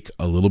take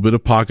a little bit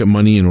of pocket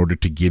money in order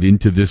to get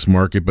into this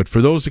market. But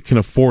for those that can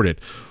afford it,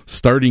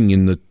 starting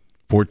in the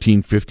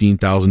 $14,000,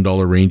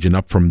 $15,000 range and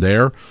up from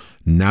there,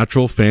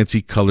 natural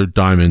fancy colored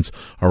diamonds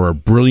are a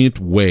brilliant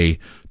way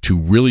to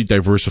really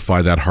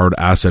diversify that hard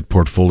asset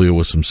portfolio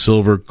with some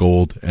silver,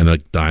 gold, and a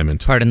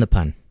diamond. Pardon the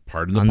pun.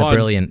 Pardon the pun. On the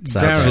brilliant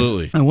side.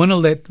 Absolutely. I want to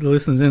let the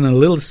listeners in a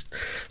little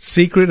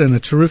secret and a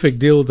terrific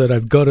deal that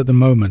I've got at the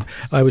moment.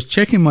 I was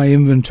checking my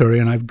inventory,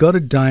 and I've got a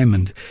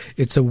diamond.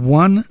 It's a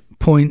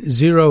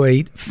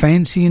 1.08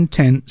 fancy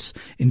intense,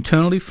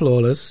 internally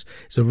flawless.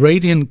 It's a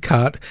radiant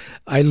cut.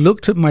 I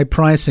looked at my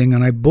pricing,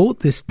 and I bought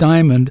this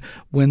diamond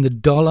when the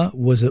dollar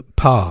was at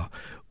par.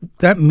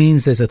 That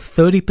means there's a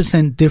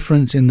 30%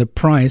 difference in the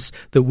price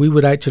that we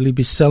would actually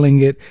be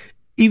selling it,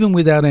 even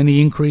without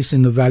any increase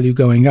in the value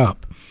going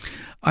up.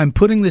 I'm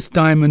putting this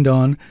diamond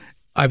on.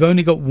 I've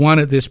only got one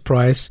at this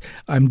price.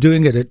 I'm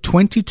doing it at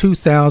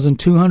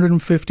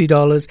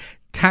 $22,250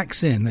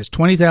 tax in. That's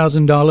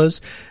 $20,000.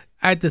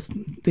 Add the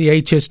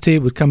HST, it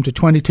would come to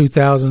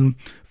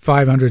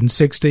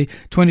 $22,560,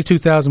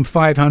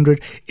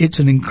 $22,500. It's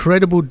an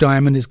incredible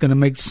diamond. It's going to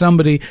make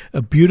somebody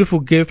a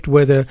beautiful gift,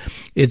 whether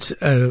it's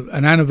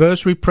an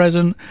anniversary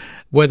present,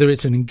 whether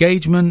it's an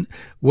engagement,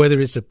 whether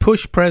it's a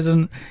push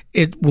present.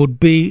 It would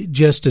be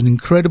just an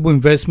incredible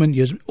investment.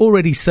 You're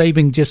already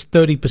saving just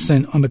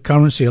 30% on the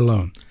currency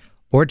alone.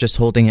 Or just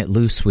holding it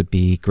loose would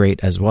be great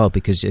as well,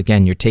 because,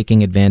 again, you're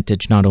taking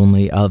advantage not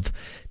only of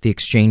the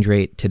exchange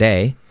rate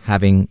today,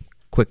 having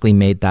quickly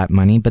made that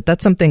money, but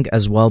that's something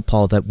as well,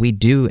 Paul, that we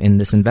do in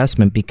this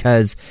investment,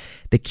 because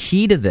the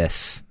key to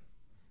this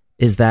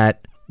is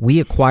that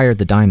we acquire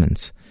the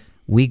diamonds.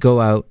 We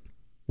go out,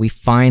 we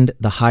find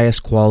the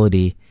highest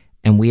quality,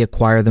 and we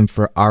acquire them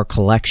for our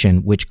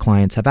collection, which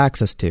clients have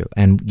access to.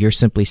 And you're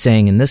simply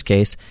saying in this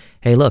case,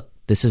 hey, look,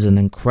 this is an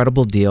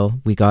incredible deal.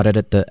 We got it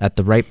at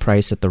the right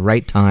price at the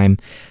right time.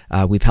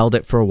 We've held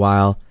it for a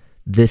while.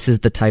 This is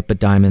the type of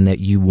diamond that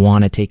you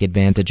want to take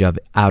advantage of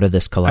out of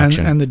this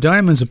collection. And the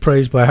diamond's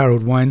appraised by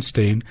Harold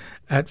Weinstein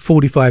at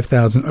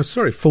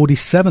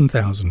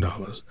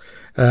 $47,000.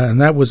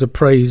 And that was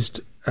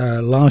appraised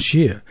last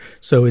year.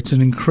 So it's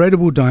an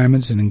incredible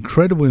diamond. It's an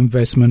incredible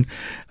investment.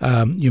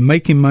 You're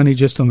making money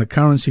just on the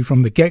currency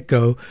from the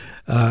get-go.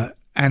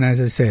 And as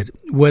I said,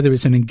 whether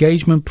it's an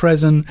engagement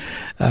present,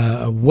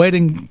 a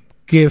wedding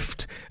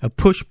gift, a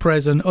push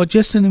present, or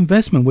just an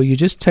investment where you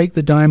just take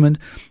the diamond,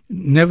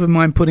 never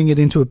mind putting it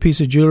into a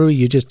piece of jewelry,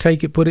 you just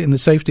take it, put it in the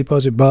safe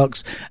deposit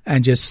box,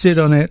 and just sit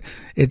on it.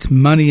 It's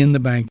money in the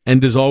bank.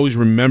 And as always,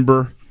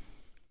 remember,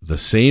 the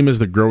same as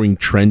the growing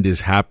trend is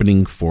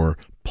happening for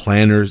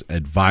planners,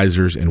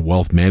 advisors, and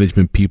wealth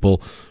management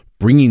people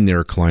bringing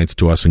their clients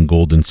to us in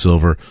gold and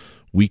silver.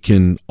 We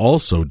can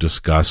also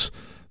discuss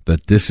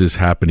that this is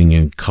happening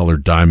in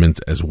colored diamonds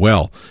as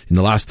well. In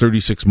the last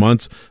 36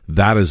 months,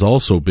 that has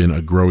also been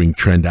a growing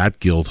trend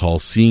at Guildhall,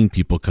 seeing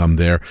people come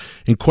there.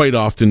 And quite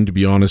often, to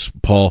be honest,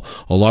 Paul,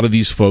 a lot of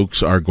these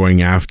folks are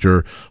going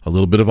after a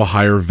little bit of a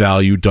higher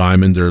value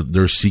diamond.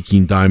 They're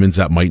seeking diamonds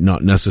that might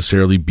not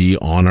necessarily be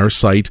on our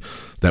site,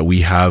 that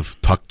we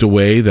have tucked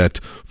away, that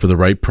for the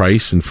right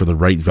price and for the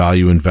right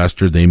value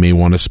investor, they may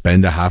want to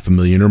spend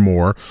 $500,000 or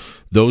more.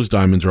 Those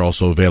diamonds are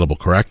also available,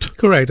 correct?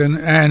 Correct.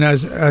 And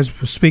as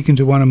speaking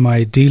to one of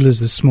my dealers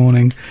this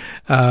morning,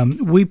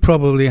 we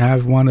probably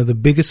have one of the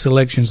biggest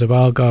selections of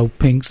Argyle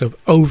pinks of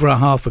over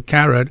 0.5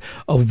 carat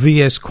of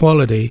VS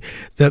quality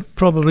that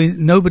probably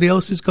nobody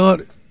else has got,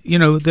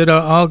 that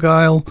are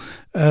Argyle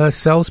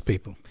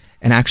salespeople.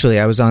 And actually,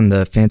 I was on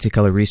the Fancy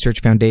Color Research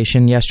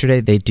Foundation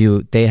yesterday.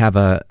 They have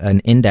an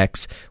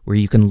index where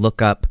you can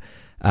look up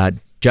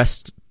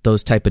just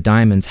those type of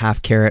diamonds,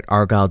 0.5 carat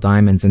Argyle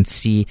diamonds, and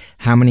see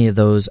how many of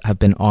those have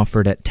been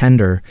offered at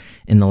tender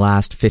in the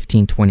last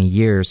 15, 20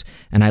 years.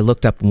 And I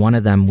looked up one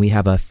of them. We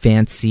have a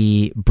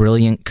fancy,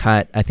 brilliant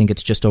cut. I think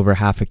it's just over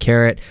 0.5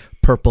 carat,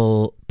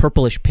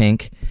 purplish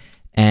pink.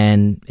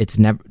 And it's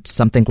never,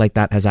 something like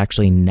that has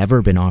actually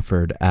never been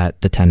offered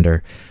at the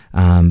tender.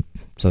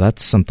 So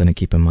that's something to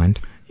keep in mind.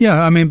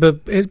 Yeah, I mean, but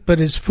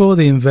it's for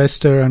the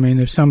investor. I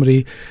mean, if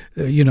somebody,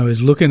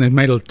 is looking and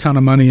made a ton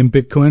of money in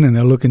Bitcoin and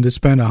they're looking to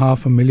spend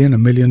 $500,000,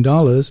 $1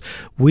 million,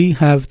 we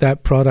have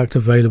that product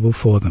available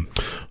for them.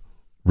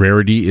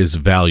 Rarity is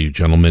value,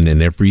 gentlemen,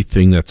 and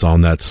everything that's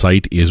on that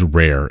site is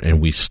rare. And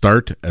we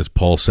start, as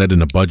Paul said,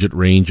 in a budget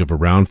range of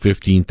around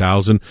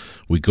 $15,000.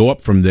 We go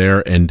up from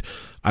there, and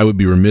I would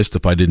be remiss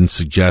if I didn't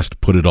suggest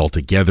put it all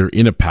together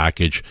in a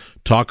package,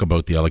 talk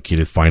about the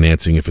allocated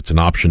financing if it's an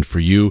option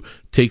for you,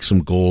 take some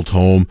gold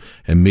home,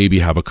 and maybe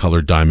have a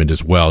colored diamond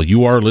as well.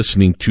 You are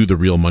listening to The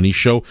Real Money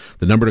Show.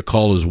 The number to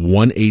call is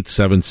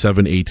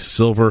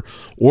 1-877-8-SILVER,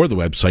 or the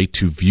website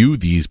to view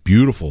these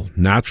beautiful,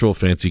 natural,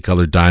 fancy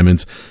colored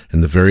diamonds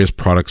and the various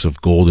products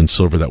of gold and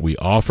silver that we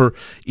offer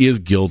is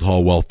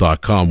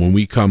guildhallwealth.com. When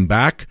we come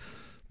back,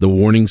 the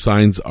warning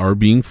signs are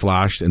being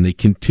flashed, and they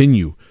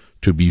continue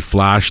to be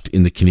flashed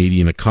in the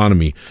Canadian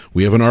economy.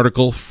 We have an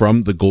article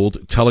from the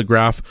Gold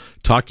Telegraph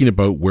talking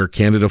about where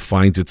Canada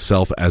finds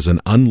itself as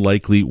an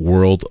unlikely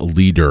world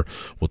leader.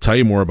 We'll tell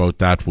you more about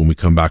that when we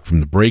come back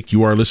from the break.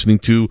 You are listening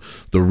to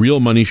The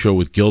Real Money Show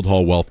with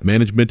Guildhall Wealth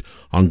Management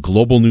on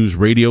Global News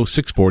Radio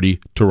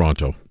 640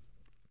 Toronto.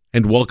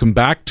 And welcome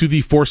back to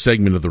the fourth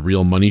segment of The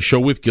Real Money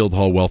Show with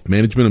Guildhall Wealth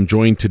Management. I'm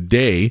joined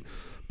today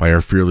by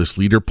our fearless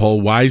leader,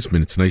 Paul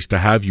Wiseman. It's nice to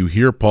have you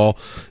here, Paul,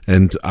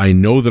 and I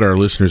know that our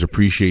listeners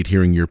appreciate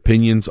hearing your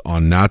opinions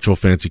on natural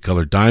fancy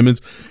colored diamonds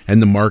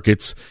and the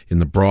markets in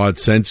the broad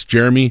sense.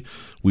 Jeremy,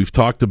 we've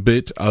talked a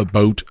bit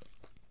about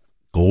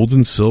gold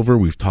and silver.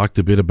 We've talked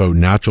a bit about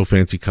natural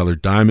fancy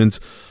colored diamonds.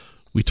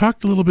 We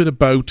talked a little bit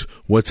about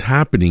what's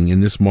happening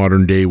in this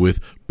modern day with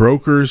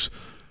brokers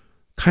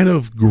kind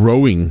of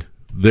growing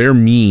their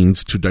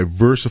means to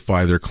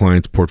diversify their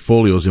clients'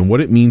 portfolios and what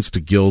it means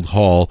to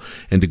Guildhall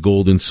and to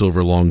gold and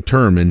silver long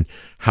term, and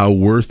how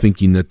we're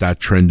thinking that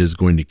trend is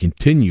going to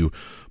continue.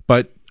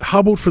 But how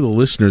about for the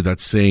listener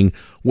that's saying,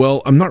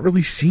 well, I'm not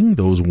really seeing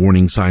those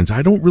warning signs.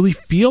 I don't really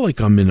feel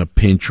like I'm in a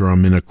pinch or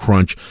I'm in a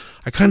crunch.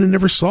 I kind of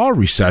never saw a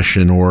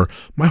recession, or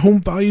my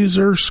home values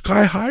are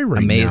sky high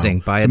right now. Amazing.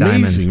 Buy a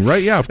amazing, diamond.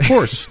 Right? Yeah, of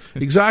course.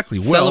 Exactly.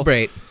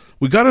 Celebrate.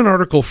 We got an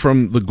article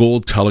from the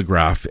Gold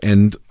Telegraph,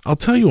 and I'll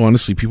tell you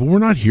honestly, people, we're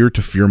not here to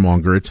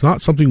fearmonger. It's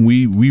not something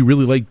we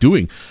really like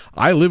doing.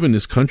 I live in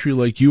this country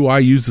like you. I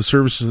use the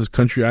services of this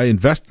country. I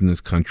invest in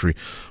this country.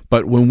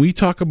 But when we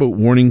talk about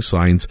warning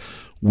signs,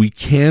 we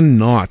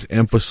cannot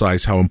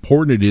emphasize how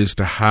important it is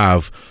to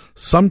have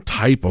some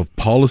type of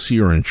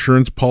policy or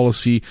insurance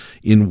policy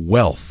in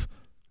wealth,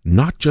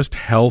 not just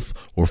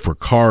health or for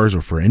cars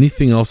or for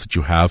anything else that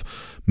you have.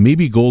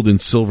 Maybe gold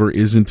and silver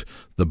isn't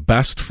the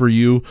best for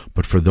you,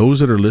 but for those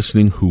that are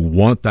listening who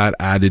want that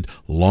added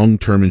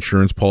long-term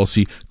insurance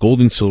policy, gold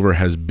and silver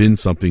has been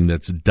something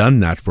that's done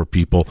that for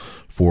people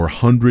for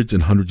hundreds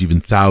and hundreds,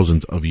 even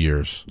thousands of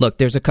years. Look,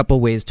 there's a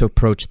couple ways to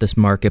approach this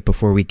market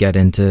before we get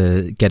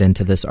into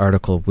this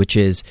article, which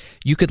is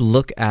you could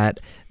look at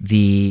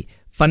the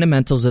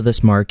fundamentals of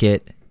this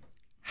market,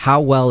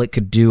 how well it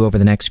could do over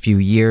the next few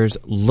years.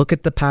 Look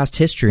at the past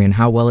history and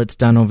how well it's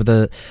done over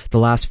the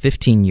last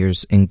 15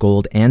 years in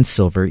gold and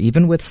silver.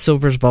 Even with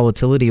silver's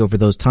volatility over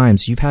those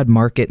times, you've had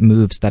market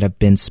moves that have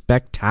been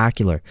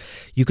spectacular.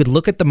 You could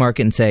look at the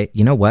market and say,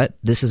 you know what,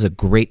 this is a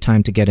great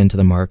time to get into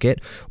the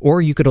market.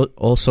 Or you could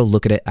also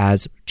look at it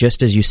as,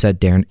 just as you said,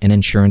 Darren, an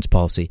insurance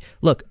policy.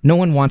 Look, no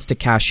one wants to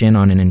cash in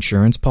on an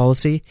insurance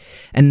policy,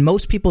 and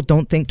most people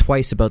don't think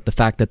twice about the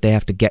fact that they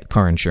have to get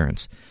car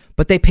insurance,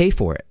 but they pay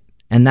for it.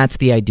 And that's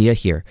the idea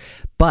here.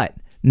 But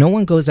no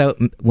one goes out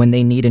when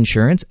they need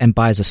insurance and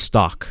buys a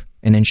stock,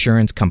 an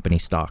insurance company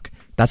stock.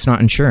 That's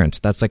not insurance.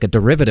 That's like a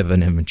derivative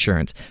of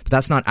insurance. But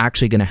that's not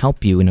actually going to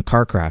help you in a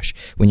car crash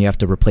when you have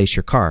to replace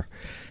your car.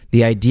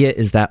 The idea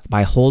is that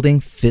by holding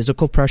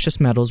physical precious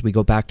metals, we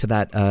go back to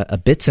that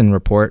Bitson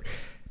report,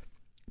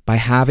 by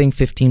having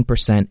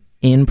 15%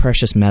 in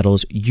precious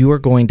metals, you are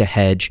going to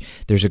hedge.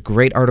 There's a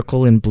great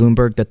article in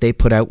Bloomberg that they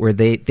put out where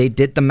they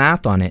did the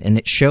math on it, and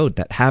it showed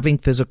that having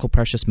physical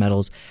precious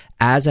metals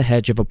as a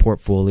hedge of a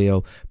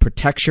portfolio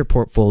protects your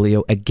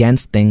portfolio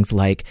against things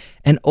like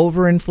an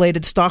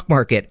overinflated stock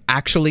market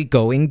actually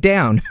going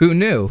down. Who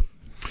knew?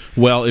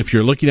 Well, if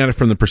you're looking at it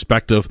from the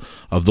perspective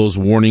of those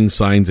warning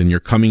signs and you're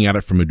coming at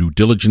it from a due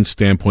diligence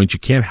standpoint, you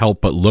can't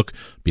help but look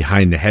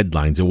behind the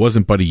headlines. It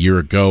wasn't but a year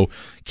ago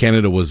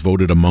Canada was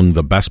voted among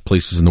the best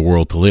places in the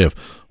world to live.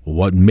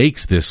 What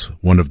makes this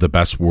one of the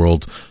best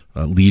world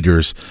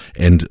leaders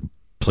and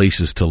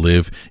places to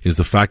live is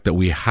the fact that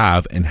we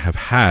have and have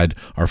had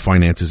our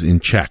finances in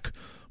check.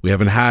 We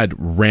haven't had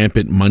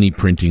rampant money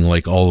printing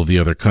like all of the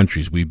other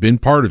countries. We've been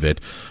part of it,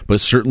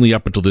 but certainly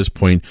up until this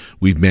point,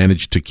 we've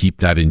managed to keep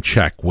that in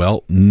check.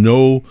 Well,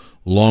 no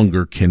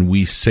longer can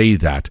we say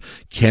that.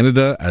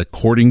 Canada,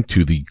 according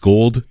to the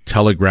Gold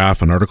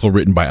Telegraph, an article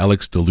written by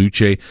Alex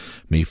DeLuce,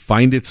 may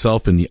find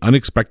itself in the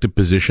unexpected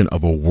position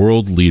of a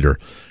world leader,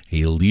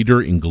 a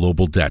leader in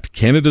global debt.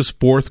 Canada's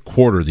fourth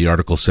quarter, the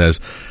article says,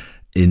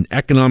 in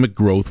economic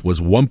growth was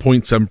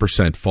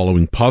 1.7%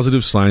 following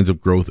positive signs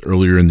of growth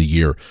earlier in the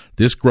year.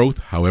 This growth,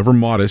 however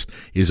modest,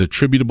 is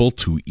attributable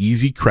to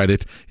easy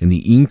credit and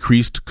the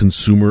increased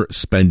consumer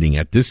spending.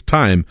 At this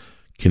time,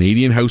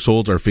 Canadian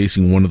households are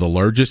facing one of the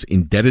largest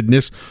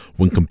indebtedness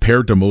when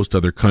compared to most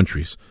other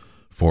countries.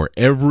 For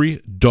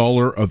every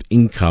dollar of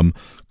income,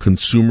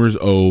 consumers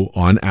owe,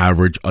 on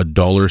average,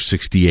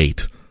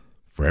 $1.68.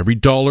 For every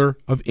dollar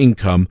of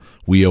income,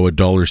 we owe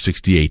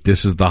 $1.68.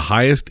 This is the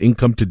highest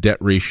income-to-debt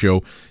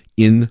ratio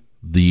in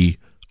the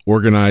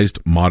organized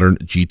modern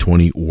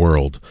G20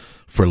 world.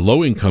 For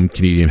low-income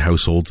Canadian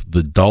households,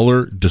 the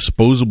dollar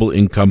disposable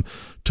income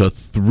to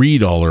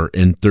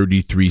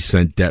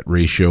 $3.33 debt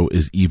ratio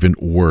is even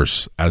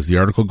worse. As the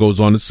article goes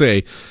on to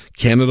say,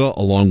 Canada,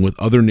 along with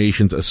other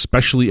nations,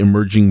 especially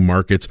emerging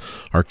markets,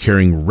 are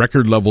carrying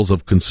record levels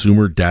of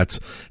consumer debts,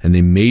 and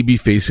they may be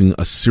facing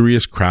a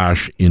serious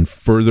crash in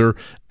further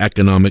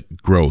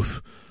economic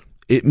growth.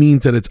 It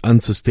means that it's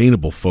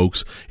unsustainable,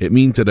 folks. It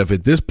means that if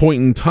at this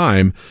point in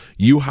time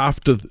you have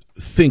to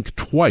think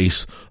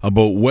twice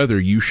about whether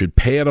you should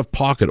pay out of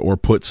pocket or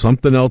put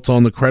something else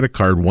on the credit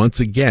card once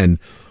again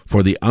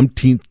for the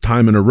umpteenth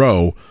time in a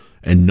row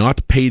and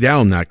not pay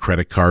down that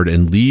credit card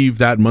and leave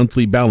that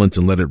monthly balance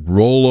and let it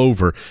roll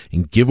over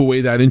and give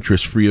away that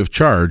interest free of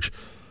charge,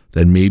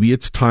 then maybe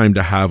it's time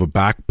to have a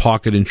back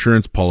pocket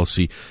insurance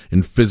policy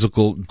in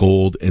physical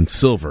gold and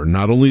silver.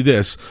 Not only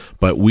this,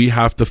 but we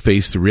have to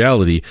face the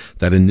reality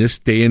that in this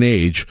day and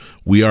age,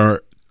 we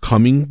are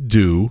coming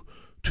due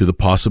to the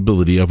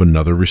possibility of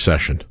another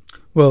recession.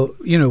 Well,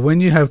 you know,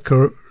 when you have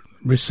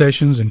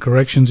recessions and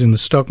corrections in the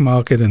stock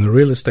market and the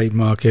real estate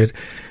market,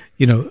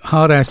 you know,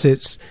 hard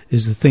assets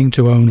is the thing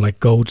to own, like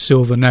gold,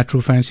 silver,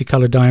 natural fancy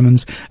color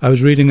diamonds. I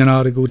was reading an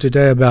article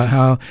today about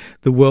how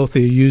the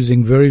wealthy are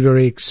using very,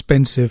 very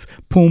expensive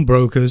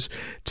pawnbrokers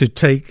to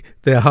take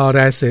their hard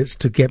assets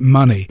to get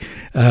money.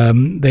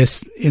 In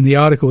the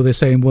article, they're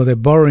saying, well, they're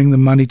borrowing the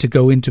money to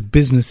go into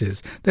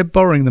businesses. They're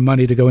borrowing the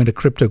money to go into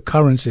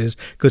cryptocurrencies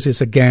because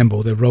it's a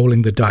gamble. They're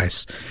rolling the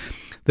dice.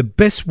 The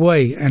best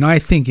way, and I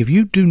think if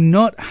you do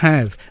not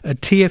have a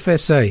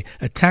TFSA,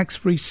 a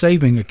tax-free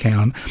saving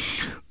account,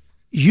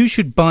 you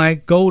should buy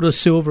gold or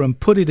silver and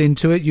put it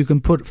into it. You can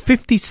put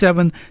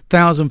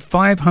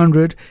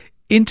 $57,500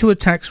 into a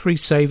tax-free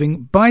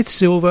saving. Buy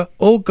silver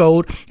or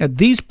gold. At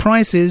these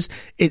prices,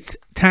 it's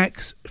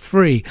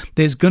tax-free.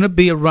 There's going to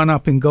be a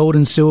run-up in gold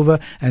and silver,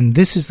 and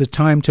this is the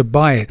time to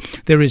buy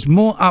it. There is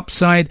more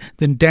upside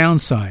than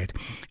downside.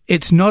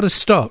 It's not a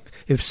stock.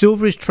 If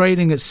silver is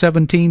trading at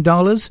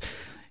 $17,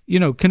 you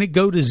know, can it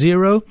go to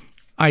zero?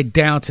 I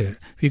doubt it.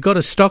 If you've got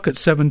a stock at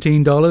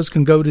 $17,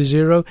 can go to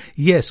zero?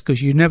 Yes,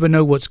 because you never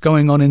know what's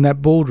going on in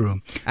that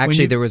boardroom.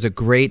 Actually, there was a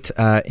great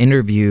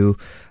interview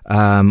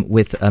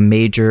with a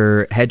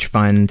major hedge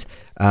fund,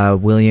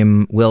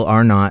 Will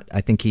Arnott.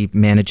 I think he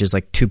manages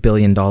like $2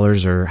 billion or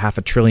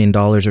 $500 billion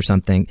or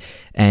something.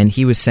 And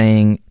he was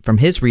saying from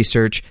his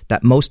research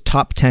that most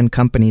top 10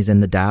 companies in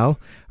the Dow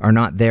are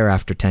not there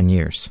after 10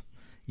 years.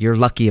 You're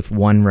lucky if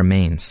one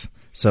remains.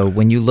 So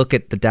when you look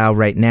at the Dow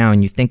right now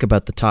and you think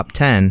about the top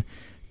 10,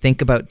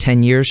 think about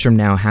 10 years from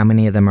now, how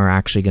many of them are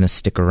actually going to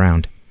stick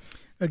around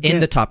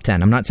in the top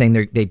 10. I'm not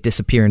saying they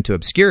disappear into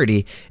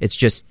obscurity. It's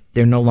just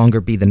they'll no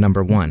longer be the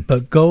number one.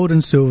 But gold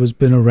and silver has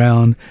been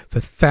around for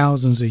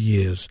thousands of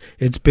years.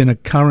 It's been a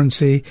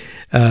currency.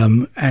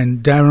 And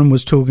Darren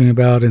was talking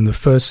about in the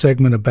first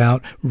segment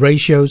about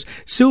ratios.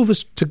 Silver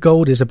to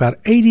gold is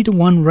about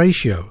 80-to-1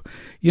 ratio.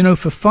 You know,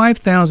 for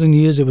 5,000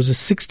 years, it was a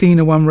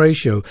 16-to-1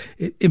 ratio.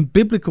 In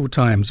biblical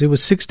times, it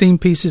was 16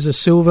 pieces of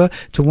silver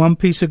to 1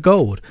 piece of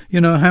gold.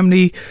 You know, how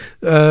many,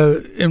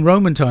 in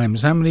Roman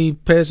times, how many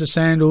pairs of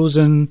sandals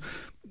and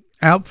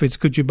outfits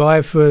could you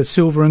buy for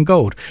silver and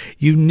gold?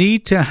 You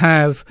need to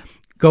have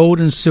gold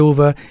and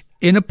silver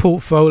in a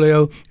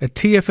portfolio, a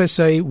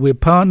TFSA. We're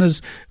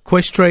partners.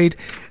 Questrade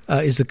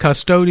is the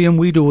custodian.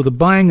 We do all the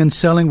buying and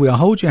selling. We'll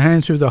hold your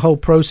hand through the whole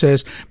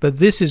process. But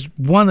this is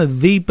one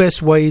of the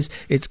best ways.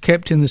 It's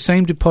kept in the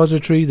same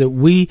depository that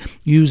we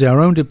use,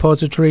 our own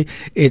depository.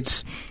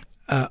 It's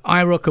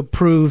IROC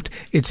approved.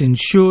 It's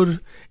insured.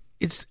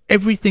 It's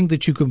everything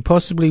that you can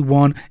possibly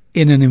want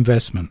in an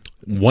investment.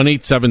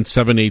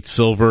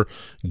 1-877-8-SILVER.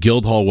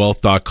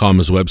 Guildhallwealth.com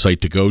is a website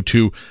to go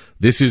to.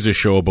 This is a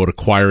show about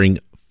acquiring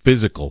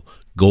physical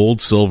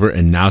gold, silver,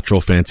 and natural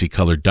fancy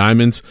colored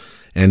diamonds.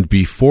 And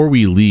before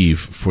we leave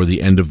for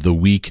the end of the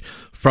week,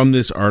 from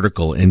this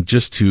article, and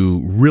just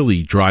to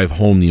really drive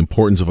home the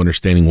importance of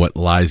understanding what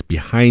lies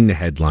behind the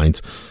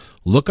headlines,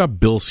 look up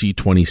Bill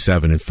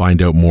C-27 and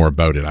find out more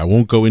about it. I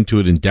won't go into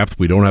it in depth.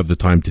 We don't have the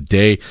time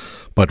today,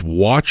 but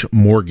watch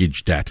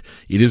mortgage debt.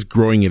 It is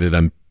growing at an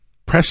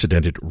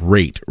unprecedented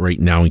rate right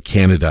now in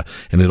Canada,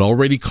 and it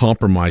already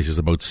compromises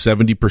about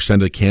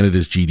 70% of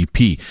Canada's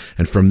GDP.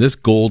 And from this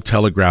Gold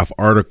Telegraph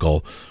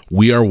article,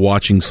 we are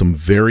watching some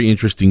very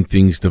interesting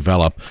things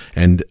develop,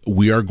 and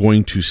we are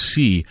going to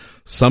see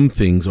some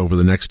things over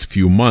the next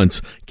few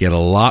months get a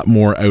lot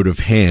more out of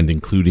hand,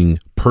 including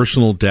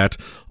personal debt,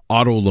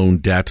 auto loan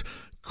debt,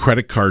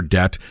 credit card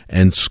debt,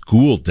 and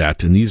school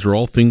debt. And these are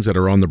all things that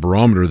are on the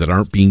barometer that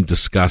aren't being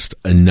discussed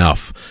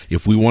enough.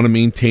 If we want to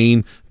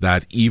maintain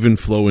that even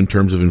flow in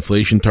terms of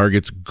inflation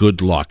targets,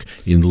 good luck.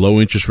 In low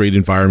interest rate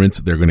environments,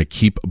 they're going to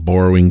keep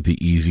borrowing the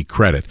easy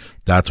credit.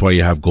 That's why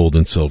you have gold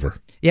and silver.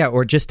 Yeah,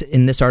 or just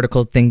in this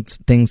article,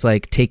 things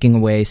like taking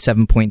away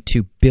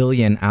 $7.2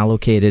 billion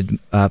allocated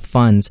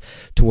funds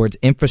towards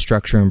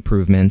infrastructure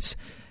improvements,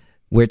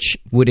 which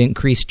would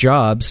increase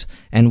jobs.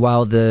 And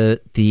while the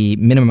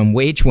minimum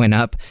wage went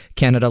up,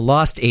 Canada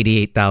lost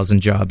 88,000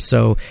 jobs.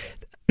 So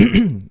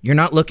you're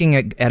not looking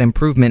at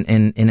improvement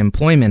in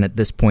employment at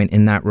this point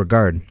in that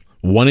regard.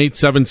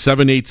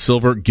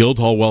 1-877-8-SILVER,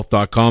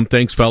 guildhallwealth.com.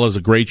 Thanks, fellas.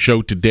 A great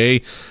show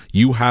today.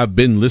 You have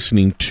been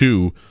listening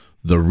to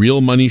The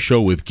Real Money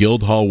Show with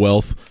Guildhall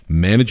Wealth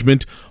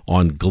Management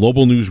on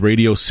Global News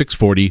Radio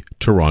 640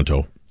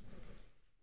 Toronto.